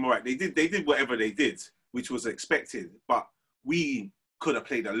that game. All right, they did whatever they did, which was expected. But we could have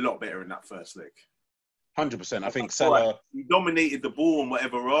played a lot better in that first leg. 100%. I think Salah... We dominated the ball and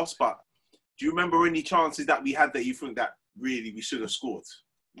whatever else, but do you remember any chances that we had that you think that really we should have scored?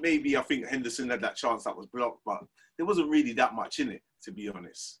 Maybe I think Henderson had that chance that was blocked, but there wasn't really that much in it, to be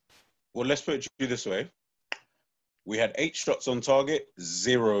honest. Well, let's put it this way. We had 8 shots on target,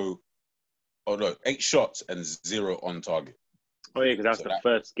 8 shots and 0 on target. Oh yeah, because that's the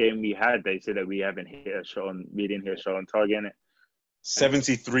first game we had. They said that we didn't hit a shot on target, innit?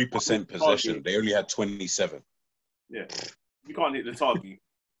 73% possession. They only had 27. Yeah. If you can't hit the target,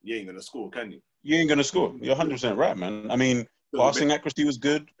 you ain't going to score, can you? You ain't going to score. You're 100% right, man. I mean, passing accuracy was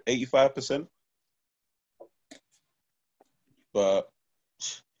good, 85%. But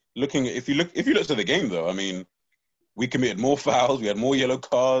if you look to the game, though, I mean, we committed more fouls. We had more yellow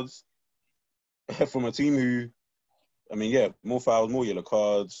cards from a team who, I mean, more fouls, more yellow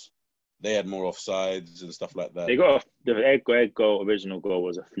cards. They had more offsides and stuff like that. They got the Egg goal, original goal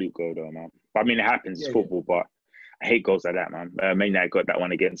was a fluke goal, though, man. But I mean, it happens. It's football, but I hate goals like that, man. Man United got that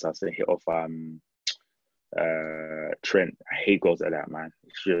one against us and hit off Trent. I hate goals like that, man.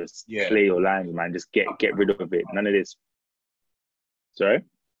 It's just play your lines, man. Just get rid of it. None of this. Sorry?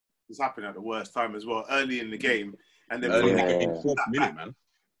 This happened at the worst time as well, early in the game. And then early in the game, 4th minute, man.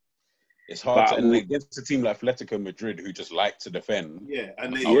 It's hard and against a team like Atletico Madrid who just like to defend. Yeah,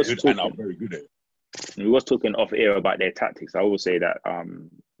 and they are very good at it. We was talking off air about their tactics. I always say that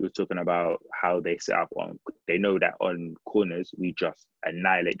we were talking about how they set up on. They know that on corners we just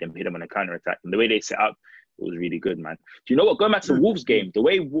annihilate them, hit them on a counter attack, and the way they set up, it was really good, man. Do you know what? Going back to the Wolves game, the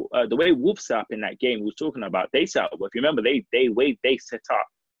way Wolves set up in that game, we was talking about. They set up. Well, if you remember, they set up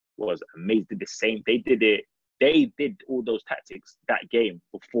was amazing. Did the same. They did it. They did all those tactics that game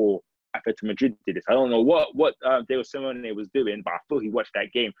before Atletico Madrid did this. I don't know what they were Simeone was doing, but I thought he watched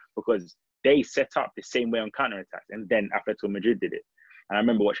that game because they set up the same way on counter-attacks, and then Atletico Madrid did it. And I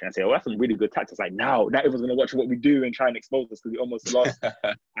remember watching and saying, "Oh, that's some really good tactics." Like, now everyone's going to watch what we do and try and expose us because we almost lost.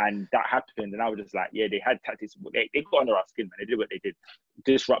 And that happened. And I was just like, yeah, they had tactics. They got under our skin, man. They did what they did.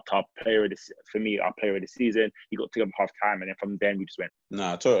 Disrupt our player of the season. He got to half time, and then from then we just went.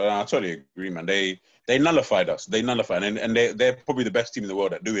 No, I totally agree, man. They nullified us. They nullified, and they're probably the best team in the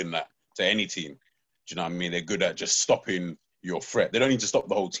world at doing that to any team. Do you know what I mean? They're good at just stopping your threat. They don't need to stop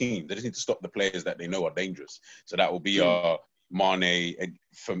the whole team. They just need to stop the players that they know are dangerous. So that will be our Mane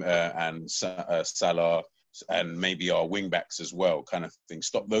and Salah and maybe our wing backs as well, kind of thing.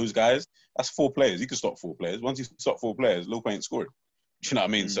 Stop those guys. That's 4 players. You can stop 4 players. Once you stop 4 players, Liverpool ain't scoring. Do you know what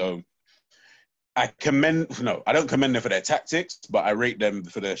I mean? So I don't commend them for their tactics, but I rate them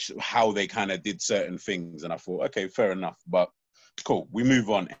for how they kind of did certain things. And I thought, okay, fair enough. But cool, we move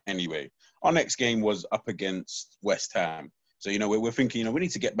on anyway. Our next game was up against West Ham. So, we're thinking, we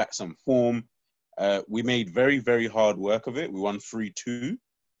need to get back some form. We made very, very hard work of it. We won 3-2.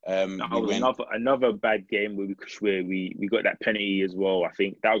 Another bad game where we got that penalty as well. I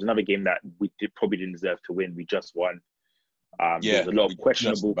think that was another game that we probably didn't deserve to win. We just won. There was a lot of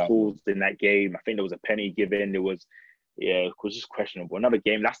questionable calls in that game. I think there was a penalty given. It was just questionable. Another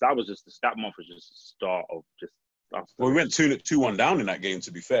game. That month was just the start of just. Well, we went 2-1 down in that game,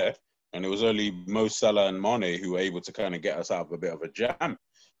 to be fair. And it was only Mo Salah and Mane who were able to kind of get us out of a bit of a jam.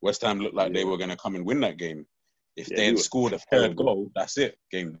 West Ham looked like they were going to come and win that game. If they had scored a third goal, that's it.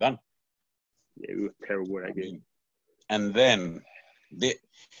 Game done. Yeah, we were terrible at that game. And then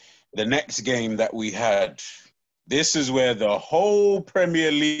the next game that we had, this is where the whole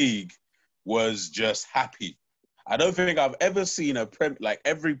Premier League was just happy. I don't think I've ever seen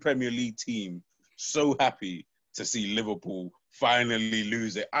every Premier League team so happy to see Liverpool finally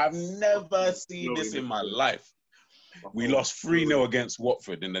lose it. I've never seen this in my life. We lost 3-0 against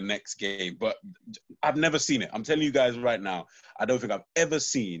Watford in the next game, but I've never seen it. I'm telling you guys right now, I don't think I've ever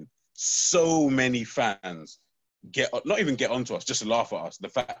seen so many fans not even get onto us, just laugh at us. The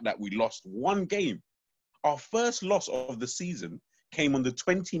fact that we lost one game. Our first loss of the season came on the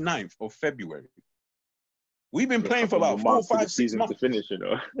 29th of February. We've been playing for about 4, 5, 6 months to finish, you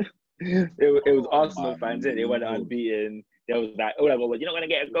know. It was Arsenal fans. They went unbeaten. They was like, "Oh, well, you're not gonna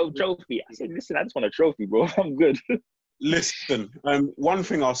get a gold trophy." I said, "Listen, I just want a trophy, bro. I'm good." Listen, one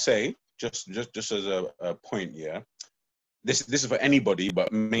thing I'll say, just as a point, yeah. This is for anybody,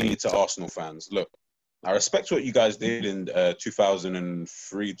 but mainly to Arsenal fans. Look, I respect what you guys did in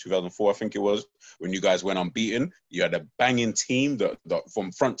 2003, 2004, I think it was, when you guys went unbeaten. You had a banging team that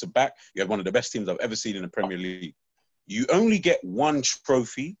from front to back. You had one of the best teams I've ever seen in the Premier League. You only get one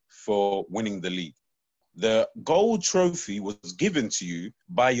trophy for winning the league. The gold trophy was given to you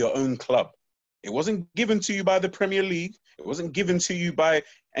by your own club. It wasn't given to you by the Premier League. It wasn't given to you by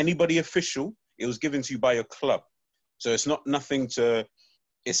anybody official. It was given to you by your club. So it's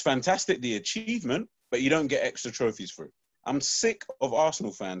it's fantastic, the achievement, but you don't get extra trophies for it. I'm sick of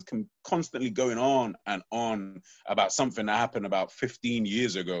Arsenal fans constantly going on and on about something that happened about 15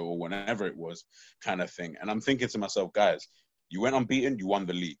 years ago or whenever it was, kind of thing. And I'm thinking to myself, guys, you went unbeaten, you won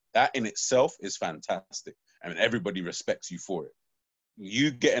the league. That in itself is fantastic. I mean, everybody respects you for it.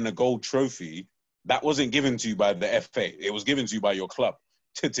 You getting a gold trophy, that wasn't given to you by the FA. It was given to you by your club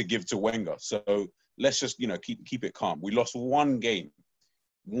to give to Wenger. So let's just, keep it calm. We lost one game,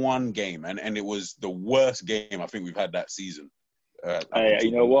 and it was the worst game I think we've had that season.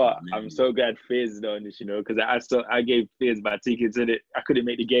 You know what? I'm so glad Fizz is on this, because I gave Fizz my tickets in it. I couldn't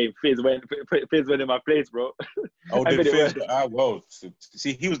make the game. Fizz went in my place, bro. Oh, did Fizz? Well,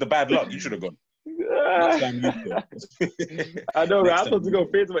 see, he was the bad luck. You should have gone. I know, man. I thought to go.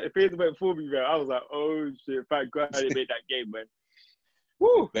 Fizz went for me, man. I was like, oh shit! Thank God I didn't make that game, man.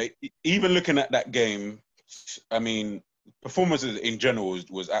 Woo! Like, even looking at that game, I mean, performances in general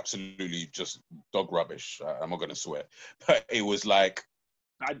was absolutely just dog rubbish. I'm not gonna swear, but it was like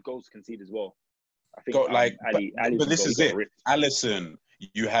bad goals conceded as well. I think but this is it. Alisson,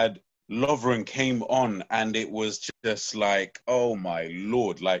 you had Lovren came on, and it was just like, oh my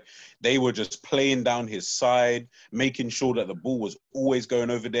Lord, like they were just playing down his side, making sure that the ball was always going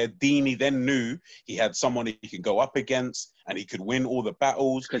over there. Deeney then knew he had someone he could go up against and he could win all the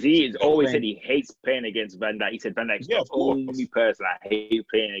battles. Because he always said he hates playing against Van Dijk. He said Van Dijk's the only person I hate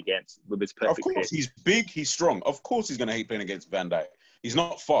playing against with his perfect Of course, hit. He's big, he's strong. Of course he's going to hate playing against Van Dijk. He's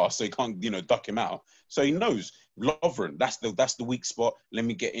not fast, so he can't, duck him out. So he knows Lovren, that's the weak spot. Let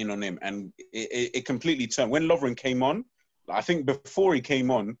me get in on him. And it completely turned. When Lovren came on, I think before he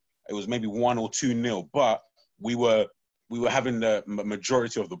came on, it was maybe 1 or 2-0, but we were having the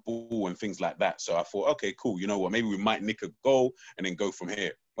majority of the ball and things like that. So I thought, okay, cool. You know what? Maybe we might nick a goal and then go from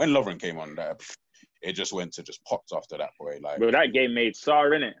here. When Lovren came on, it just went to just pops after that, boy. Like, but that game made Sarr,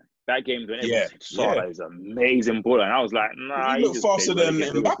 innit? That game when Sarr is amazing baller, and I was like, nah, he looked faster than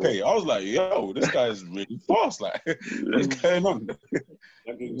Mbappe. I was like, yo, this guy's really fast. Like, what's going on?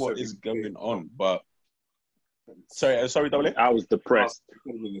 What is going on? But sorry, Double A? I was depressed.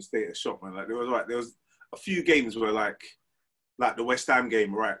 I was in a state of shock, man. Like there was a few games where like the West Ham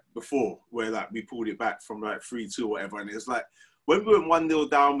game right before where like we pulled it back from like 3-2 or whatever, and it's like when we went 1-0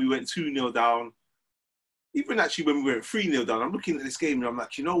 down, we went 2-0 down. Even actually when we went 3-0 down, I'm looking at this game and I'm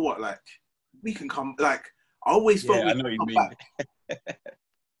like, you know what? Like, we can come. Like, I always felt I know what you mean.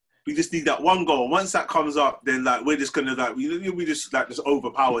 We just need that one goal. Once that comes up, then like we're just gonna like we just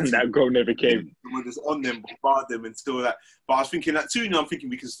overpower. That goal never came. We're just on them, bombard them until that. But I was thinking at 2-0, I'm thinking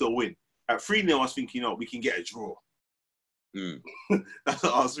we can still win. At 3-0, I was thinking, we can get a draw. That's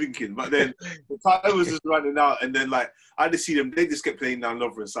what I was thinking. But then the time was just running out, and then like I just see them. They just kept playing down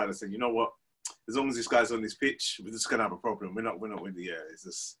Lovren's side and saying, you know what? As long as this guy's on this pitch, we're just gonna have a problem. We're not winning the air. It's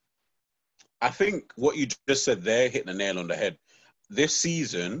just. I think what you just said there hit the nail on the head. This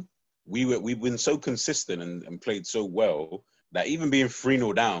season, we've been so consistent and played so well that even being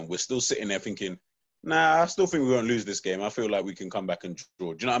 3-0 down, we're still sitting there thinking, nah, I still think we won't lose this game. I feel like we can come back and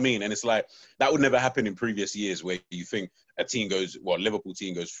draw. Do you know what I mean? And it's like that would never happen in previous years where you think Liverpool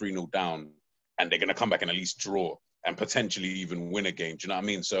team goes 3-0 down and they're gonna come back and at least draw and potentially even win a game. Do you know what I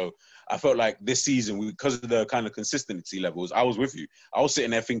mean? So I felt like this season, because of the kind of consistency levels, I was with you. I was sitting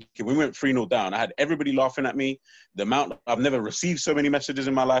there thinking, we went 3-0 down. I had everybody laughing at me. I've never received so many messages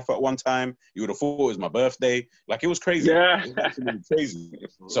in my life at one time. You would have thought it was my birthday. Like, it was crazy. Yeah. It was absolutely crazy.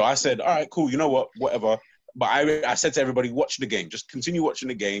 So I said, all right, cool. You know what? Whatever. But I said to everybody, watch the game. Just continue watching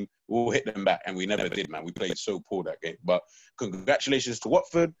the game. We'll hit them back. And we never did, man. We played so poor that game. But congratulations to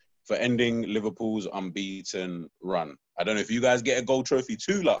Watford for ending Liverpool's unbeaten run. I don't know if you guys get a gold trophy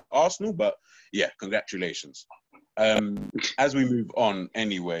too, like Arsenal, but yeah, congratulations. As we move on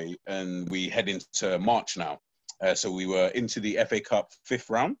anyway, and we head into March now. So we were into the FA Cup 5th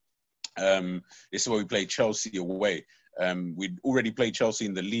round. This is where we played Chelsea away. We'd already played Chelsea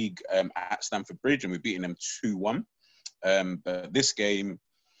in the league at Stamford Bridge, and we'd beaten them 2-1. But this game,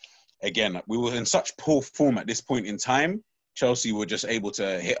 again, we were in such poor form at this point in time. Chelsea were just able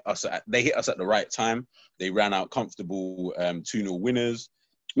to hit us. They hit us at the right time. They ran out comfortable 2-0 winners.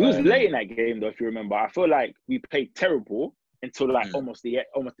 We was late in that game, though, if you remember. I feel like we played terrible until like almost the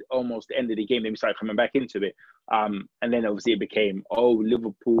end of the game. Then we started coming back into it. And then obviously it became,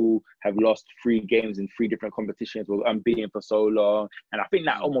 Liverpool have lost 3 games in 3 different competitions. We're unbeaten for so long. And I think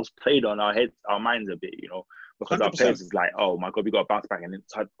that almost played on our heads, our minds a bit, because 100%. Our players is like, oh my God, we got to bounce back and then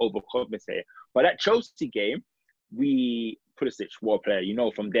try to overcompensate. But that Chelsea game, Pulisic, war player,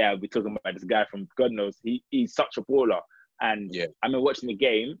 from there, we're talking about this guy from God knows, he's such a baller. And I remember watching the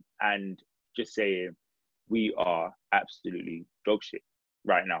game and just saying, we are absolutely dog shit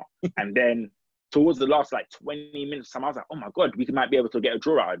right now. And then towards the last 20 minutes, I was like, oh my God, we might be able to get a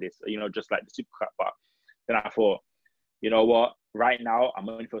draw out of this, just like the Super Cup. But then I thought, you know what, right now, I'm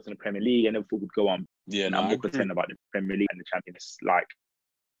only focused on the Premier League and then we would go on. Yeah, and I'm more concerned about the Premier League and the Champions.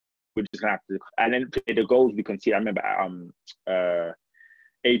 We're just going to have to, and then the goals we conceded, I remember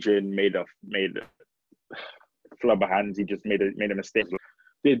Adrian made a flubber hands. He just made a mistake.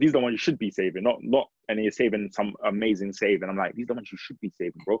 These are the ones you should be saving, not, and he's saving some amazing save. And I'm like, these are the ones you should be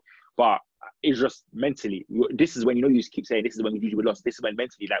saving, bro. But it's just mentally, this is when, you just keep saying, this is when we usually lost. This is when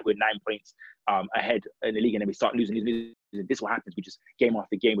mentally, we're 9 points ahead in the league and then we start losing. This is what happens. We just, game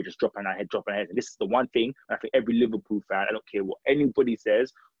after game, we're just dropping our head. And this is the one thing, I think every Liverpool fan, I don't care what anybody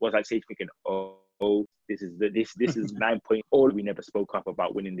says, was thinking, this is 9 points. All we never spoke up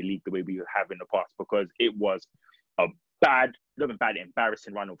about winning the league the way we have in the past, because it was a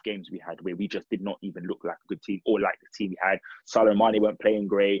embarrassing run of games we had where we just did not even look like a good team or like the team we had. Salah and Mane weren't playing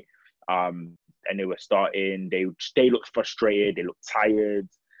great, and they were starting. They looked frustrated. They looked tired.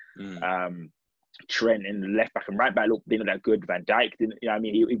 Trent in the left back and right back didn't look that good. Van Dijk didn't.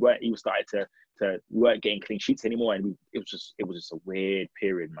 He was starting to we weren't getting clean sheets anymore, and it was just a weird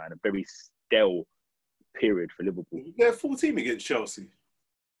period, man. A very stale period for Liverpool. They're full team against Chelsea.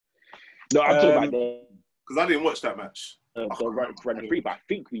 No, I'm talking about because I didn't watch that match. Running free, but I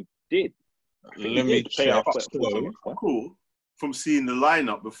think we did. Let me check. Cool. From seeing the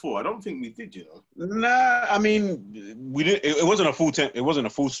lineup before, I don't think we did. Nah, we did. It wasn't a full team. It wasn't a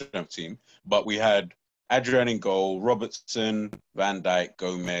full strength team, but we had Adrian in goal, Robertson, Van Dijk,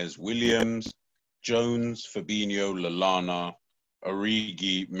 Gomez, Williams, Jones, Fabinho, Lallana,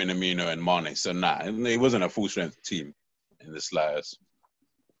 Origi, Minamino, and Mane. So it wasn't a full strength team in the slightest.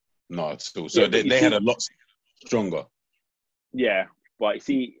 No, at all. So they had a lot stronger. Yeah, but you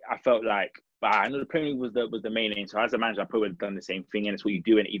see, I felt like, but I know the Premier League was the main aim. So as a manager, I probably would have done the same thing, and it's what you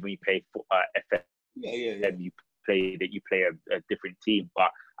do. And even when you play for FA, you play a different team.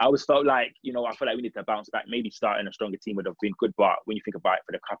 But I always felt like, I felt like we need to bounce back. Maybe starting a stronger team would have been good. But when you think about it,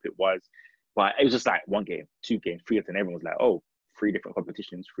 for the cup, it was. But it was just like 1 game, 2 games, 3 games, and everyone was like, oh, 3 different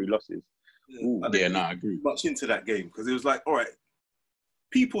competitions, 3 losses. I agree. Much into that game because it was like, all right.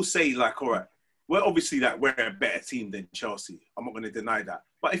 People say all right, we're obviously we're a better team than Chelsea. I'm not going to deny that.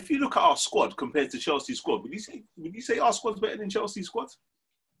 But if you look at our squad compared to Chelsea's squad, would you say our squad's better than Chelsea's squad?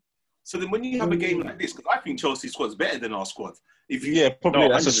 So then when you have a game like this, because I think Chelsea's squad's better than our squad. Probably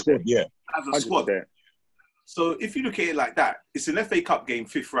that's a squad. Yeah, as a squad. So if you look at it like that, it's an FA Cup game,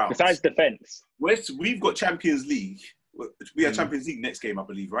 5th round. Besides defence, we've got Champions League. We have Champions League next game, I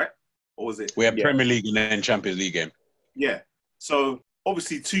believe, right? Or was it? We have Premier League and then Champions League game. Yeah. So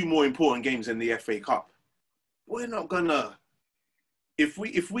obviously 2 more important games than the FA Cup. We're not gonna, if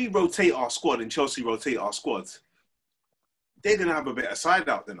we rotate our squad and Chelsea rotate our squad, they're gonna have a better side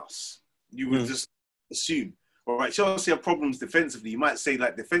out than us. You would just assume. All right, Chelsea have problems defensively. You might say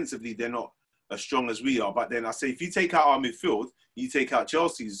defensively they're not as strong as we are, but then I say if you take out our midfield, you take out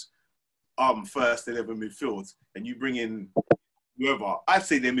Chelsea's first 11 midfield, and you bring in whoever, I'd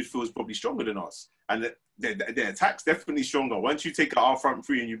say their midfield is probably stronger than us, and their attack's definitely stronger. Once you take out our front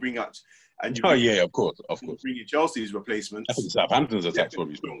 3 and you bring out, of course, bring in Chelsea's replacements. I think Southampton's attack's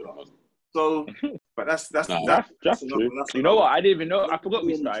probably stronger. So, but that's true. You know what? I didn't even know. I forgot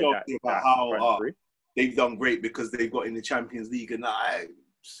we started that. About how they've done great because they've got in the Champions League, and I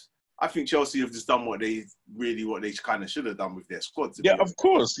think Chelsea have just done what they kind of should have done with their squad. Yeah, of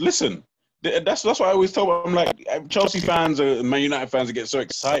course. Listen, That's why I always tell them, I'm like, Chelsea fans or Man United fans that get so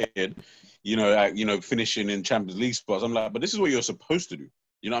excited, finishing in Champions League spots. I'm like, but this is what you're supposed to do.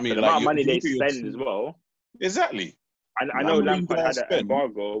 You know what I But mean? the Like, amount of money if you they look at your spend as team, well. exactly. I know How you Lampard guys had an spend?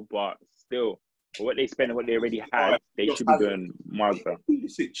 embargo, but still, for what they spend and what they already All had, right, they Josh should be Hazard. doing miles better.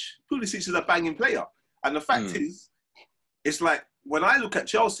 Pulisic is a banging player. And the fact is, it's like, when I look at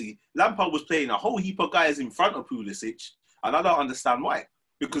Chelsea, Lampard was playing a whole heap of guys in front of Pulisic, and I don't understand why.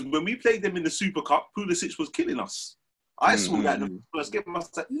 Because when we played them in the Super Cup, Pulisic was killing us. I saw that in the first game. I was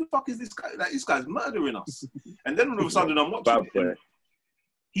like, who the fuck is this guy? Like, this guy's murdering us. And then all of a sudden, I'm watching him.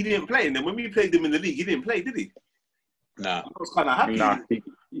 He didn't play. And then when we played him in the league, he didn't play, did he? Nah. I was kind of happy. Nah,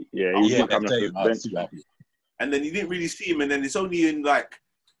 he's coming off the bench. And then you didn't really see him. And then it's only in like,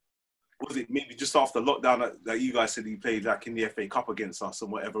 was it maybe just after lockdown that you guys said he played like in the FA Cup against us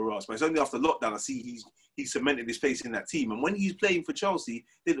and whatever else. But it's only after lockdown I see he's cemented his place in that team. And when he's playing for Chelsea,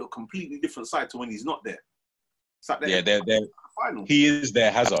 they look a completely different side to when he's not there. It's like they're he is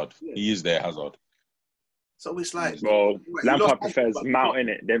their Hazard. Yeah. He is their Hazard. So it's like, well, Lampard prefers Mount in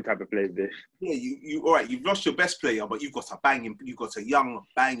it. Them type of players. Yeah, you all right. You've lost your best player, but you've got a young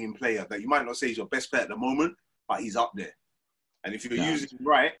banging player that you might not say is your best player at the moment, but he's up there. And if you're using him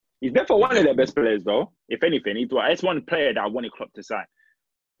right, he's definitely one of their best players, though. If anything, it's one player that I wanted Klopp to sign.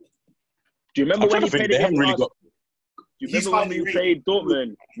 Do you remember when he played against us? Do you remember when we played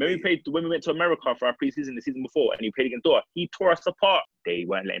Dortmund? When we went to America for our preseason the season before, and he played against Dortmund? He tore us apart. They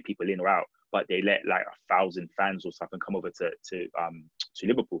weren't letting people in or out, but they let like 1,000 fans or something come over to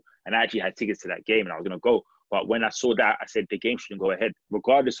Liverpool. And I actually had tickets to that game, and I was gonna go. But when I saw that, I said the game shouldn't go ahead,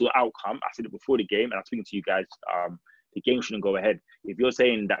 regardless of the outcome. I said it before the game, and I was speaking to you guys. The game shouldn't go ahead. If you're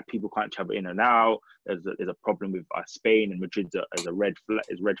saying that people can't travel in and out, there's a problem with Spain and Madrid as a red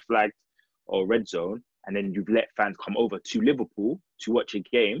flagged or red zone, and then you've let fans come over to Liverpool to watch a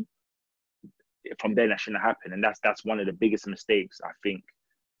game. From then, that shouldn't happen, and that's one of the biggest mistakes I think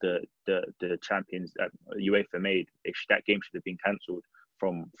the champions UEFA made. That game should have been cancelled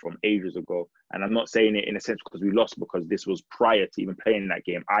from ages ago. And I'm not saying it in a sense because we lost, because this was prior to even playing that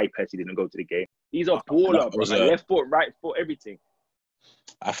game. I personally didn't go to the game. He's a baller, bro. Left foot, right foot, everything.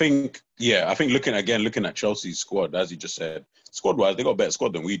 I think looking at Chelsea's squad, as you just said, squad-wise, they got a better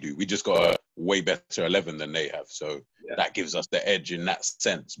squad than we do. We just got a way better 11 than they have. So that gives us the edge in that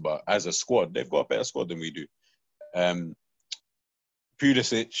sense. But as a squad, they've got a better squad than we do.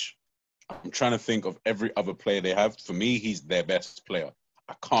 Pulisic, I'm trying to think of every other player they have. For me, he's their best player.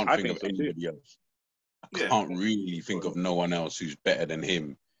 I can't think of anybody else. I can't really think of no one else who's better than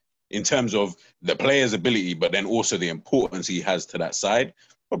him in terms of the player's ability, but then also the importance he has to that side.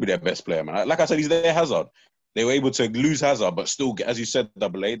 Probably their best player, man. Like I said, he's their Hazard. They were able to lose Hazard, but still, as you said,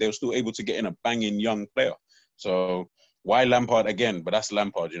 Double A, they were still able to get in a banging young player. So why Lampard again? But that's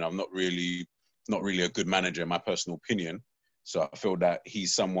Lampard. I'm not really a good manager in my personal opinion. So I feel that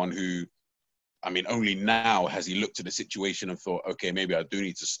he's someone who, only now has he looked at the situation and thought, okay, maybe I do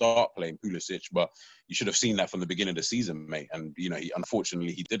need to start playing Pulisic, but you should have seen that from the beginning of the season, mate. And,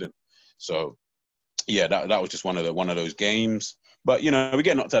 unfortunately he didn't. So yeah, that was just one of those games. But, we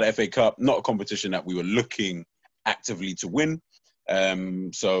get knocked out of the FA Cup, not a competition that we were looking actively to win.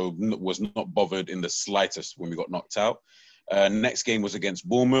 So was not bothered in the slightest when we got knocked out. Next game was against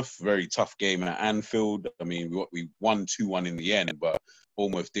Bournemouth, very tough game at Anfield. We won 2-1 in the end, but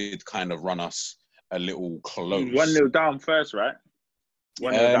Bournemouth did kind of run us a little close. 1-0 down first, right?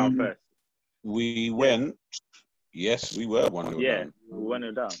 1-0 down first. We went, yes, we were 1-0 down. Yeah,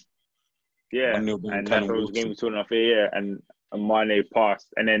 1-0 down. Yeah, 1-0 down, and that's what the game was talking off here. And Mane passed,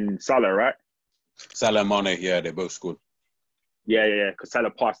 and then Salah, right? Salah and Mane, yeah, they both scored. Yeah, because Salah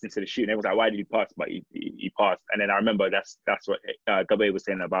passed into the shoot, and everyone was like, why did he pass? But he passed. And then I remember that's what Gabe was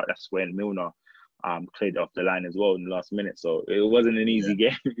saying about, that's when Milner cleared off the line as well in the last minute. So it wasn't an easy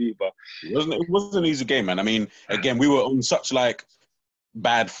game either. It wasn't an easy game, man. Again, we were on such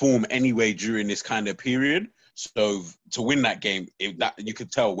bad form anyway during this kind of period. So to win that game, you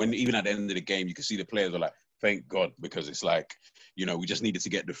could tell when even at the end of the game, you could see the players were like, thank God, because it's we just needed to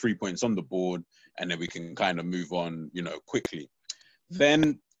get the 3 points on the board and then we can kind of move on, quickly.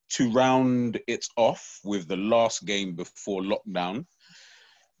 Then to round it off with the last game before lockdown,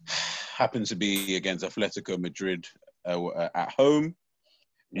 happened to be against Atletico Madrid at home.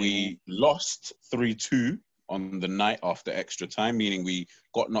 We lost 3-2 on the night after extra time, meaning we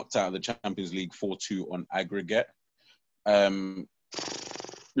got knocked out of the Champions League 4-2 on aggregate.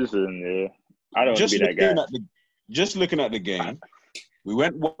 Listen, I don't want to be that guy. Just looking at the game, we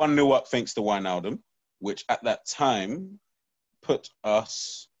went 1-0 up thanks to Wijnaldum, which at that time put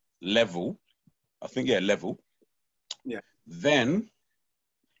us level. I think, level. Yeah. Then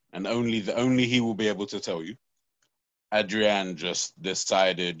and only he will be able to tell you. Adrian just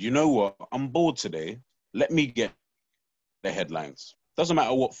decided, you know what? I'm bored today. Let me get the headlines. Doesn't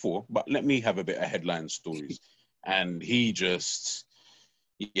matter what for, but let me have a bit of headline stories. And he just,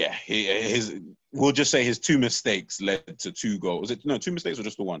 yeah, we'll just say his 2 mistakes led to 2 goals. Was it no 2 mistakes or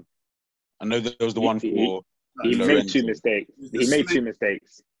just the one? I know that there was the one for he Lorenzo. made 2 mistakes. He made 2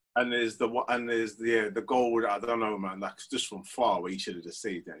 mistakes. And there's the goal. I don't know, man. That's just from far where he should have just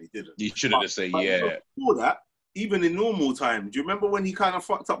saved that. He didn't. He should have just said, yeah. Before that, even in normal time, do you remember when he kind of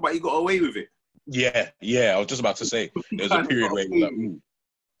fucked up, but he got away with it? Yeah. I was just about to say there was a period where he was like, ooh.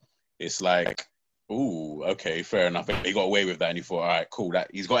 It's like, ooh, okay, fair enough. He got away with that, and he thought, all right, cool. That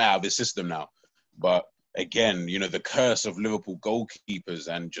he's got out of his system now. But again, you know, the curse of Liverpool goalkeepers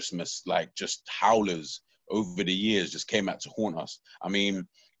and just howlers over the years just came out to haunt us. I mean,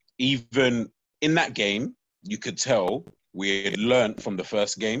 even in that game, you could tell we had learned from the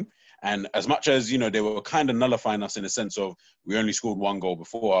first game. And as much as, you know, they were kind of nullifying us in the sense of we only scored 1 goal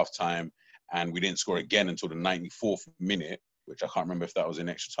before half-time and we didn't score again until the 94th minute, which I can't remember if that was in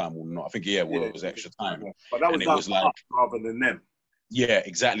extra time or not. I think, it was extra time. But that was like rather than them. Yeah,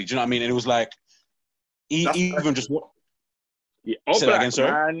 exactly. Do you know what I mean? And it was like, even just what? Yeah, say that again,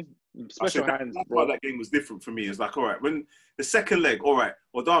 sorry? Man, special hands, that's bro. why that game was different for me. It's like, all right, when the second leg, all right,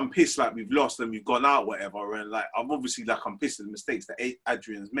 although I'm pissed like we've lost and we've gone out, whatever, and like I'm pissed at the mistakes that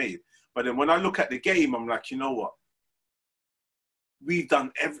Adrian's made. But then when I look at the game, I'm like, you know what? We've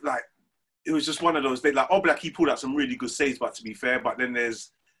done it was just one of those. Oblak, he pulled out some really good saves, but to be fair, but then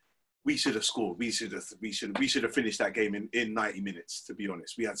we should have scored. We should have finished that game in 90 minutes. To be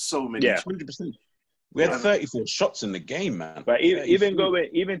honest, we had so many. Yeah, 100%. We had 34 shots in the game, man. But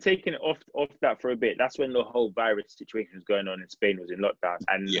even taking it off that for a bit, that's when the whole virus situation was going on in Spain, was in lockdown.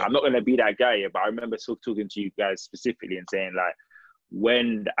 And I'm not going to be that guy here, but I remember still talking to you guys specifically and saying, like,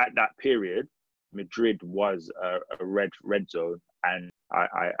 when at that period, Madrid was a red zone, and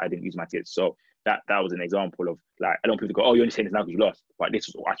I didn't use my tickets. So that was an example of, like, I don't want people to go, oh, you're only saying this now because you lost. But this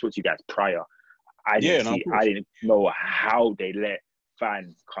was, I spoke to you guys prior. I didn't know how they let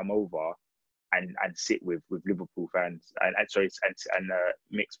fans come over and sit with Liverpool fans and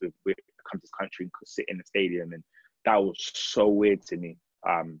mix with come to this country and sit in the stadium, and that was so weird to me.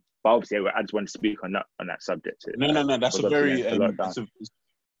 But obviously, I just want to speak on that subject. No. That's a very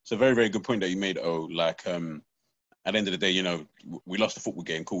it's a very, very good point that you made. At the end of the day, you know, we lost the football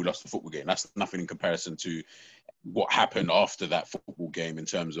game. Cool, we lost the football game. That's nothing in comparison to what happened after that football game in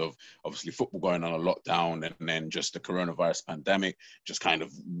terms of obviously football going on a lockdown and then just the coronavirus pandemic just kind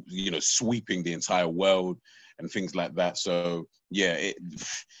of, you know, sweeping the entire world and things like that. So yeah,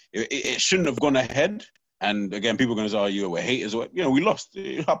 it shouldn't have gone ahead. And again, people are going to say, "Oh, you were haters." You know, we lost.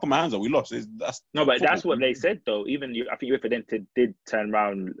 I put my hands up. We lost. That's what they said, though. Even I think UEFA then did turn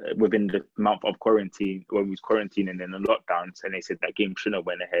around within the month of quarantine, when we was quarantining and then the lockdowns, and they said that game shouldn't have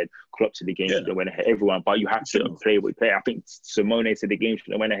went ahead. Klopp said the game shouldn't have went ahead. Everyone, but you have to play what you play. I think Simone said the game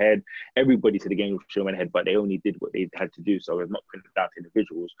shouldn't have went ahead. Everybody said the game shouldn't have went ahead, but they only did what they had to do. So it's not putting it down to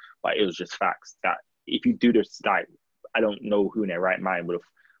individuals, but it was just facts that if you do this, like, I don't know who in their right mind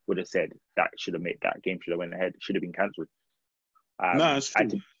would have said that game should have went ahead, should have been cancelled. No, it's true.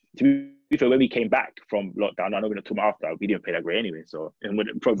 To be fair, when we came back from lockdown, I know we're not talking about after, we didn't play that great anyway, so it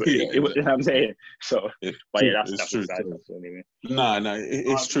wouldn't probably, you know what I'm saying? So, that's true. Anyway. No,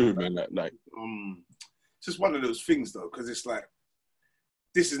 it's true, man. Like, it's just one of those things, though, because it's like,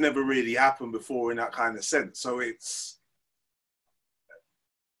 this has never really happened before in that kind of sense. So it's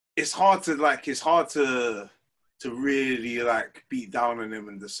hard to really like beat down on them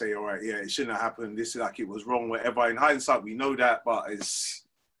and to say, all right, yeah, it shouldn't have happened. This is like, it was wrong, whatever. In hindsight, we know that, but it's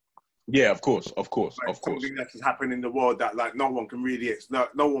of course, something that has happened in the world that like no one can really,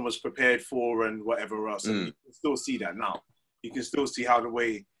 no one was prepared for and whatever else. And you can still see that now. You can still see how the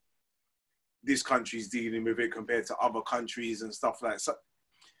way this country's dealing with it compared to other countries and stuff like that.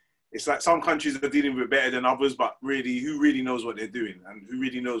 It's like some countries are dealing with it better than others, but really, who really knows what they're doing and who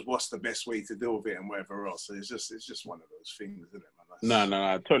really knows what's the best way to deal with it and whatever else. So it's just one of those things, isn't it, man? No,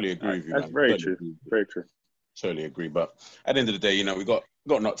 I totally agree with you. That's very true. Very true. Totally agree. But at the end of the day, you know, we got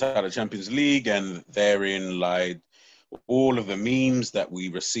knocked out of the Champions League, and therein lied all of the memes that we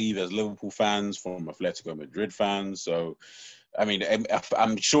receive as Liverpool fans from Atletico Madrid fans. So, I mean,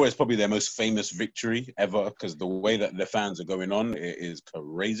 I'm sure it's probably their most famous victory ever, because the way that the fans are going on, it is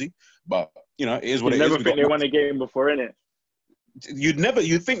crazy. But, you know, it is what it is. Never think they won a game before, innit?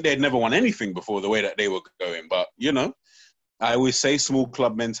 You'd think they'd never won anything before the way that they were going. But, you know, I always say small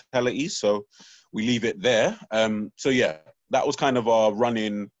club mentality, so we leave it there. So, yeah, that was kind of our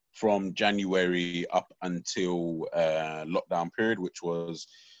run-in from January up until lockdown period, which was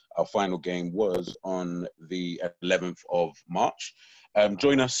Our final game was on the 11th of March.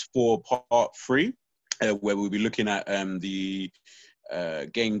 Join us for part 3, where we'll be looking at the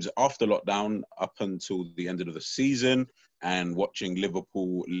games after lockdown up until the end of the season and watching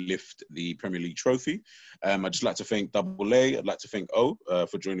Liverpool lift the Premier League trophy. I'd just like to thank Double A. I'd like to thank O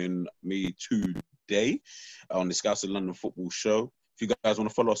for joining me today on the Scousers London Football Show. If you guys want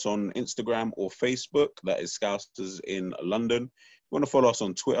to follow us on Instagram or Facebook, that is Scousers in London. If you want to follow us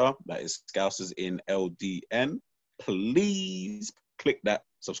on Twitter, that is Scousers in LDN. Please click that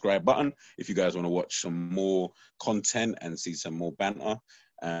subscribe button if you guys want to watch some more content and see some more banter.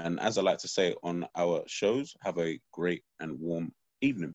 And as I like to say on our shows, have a great and warm evening.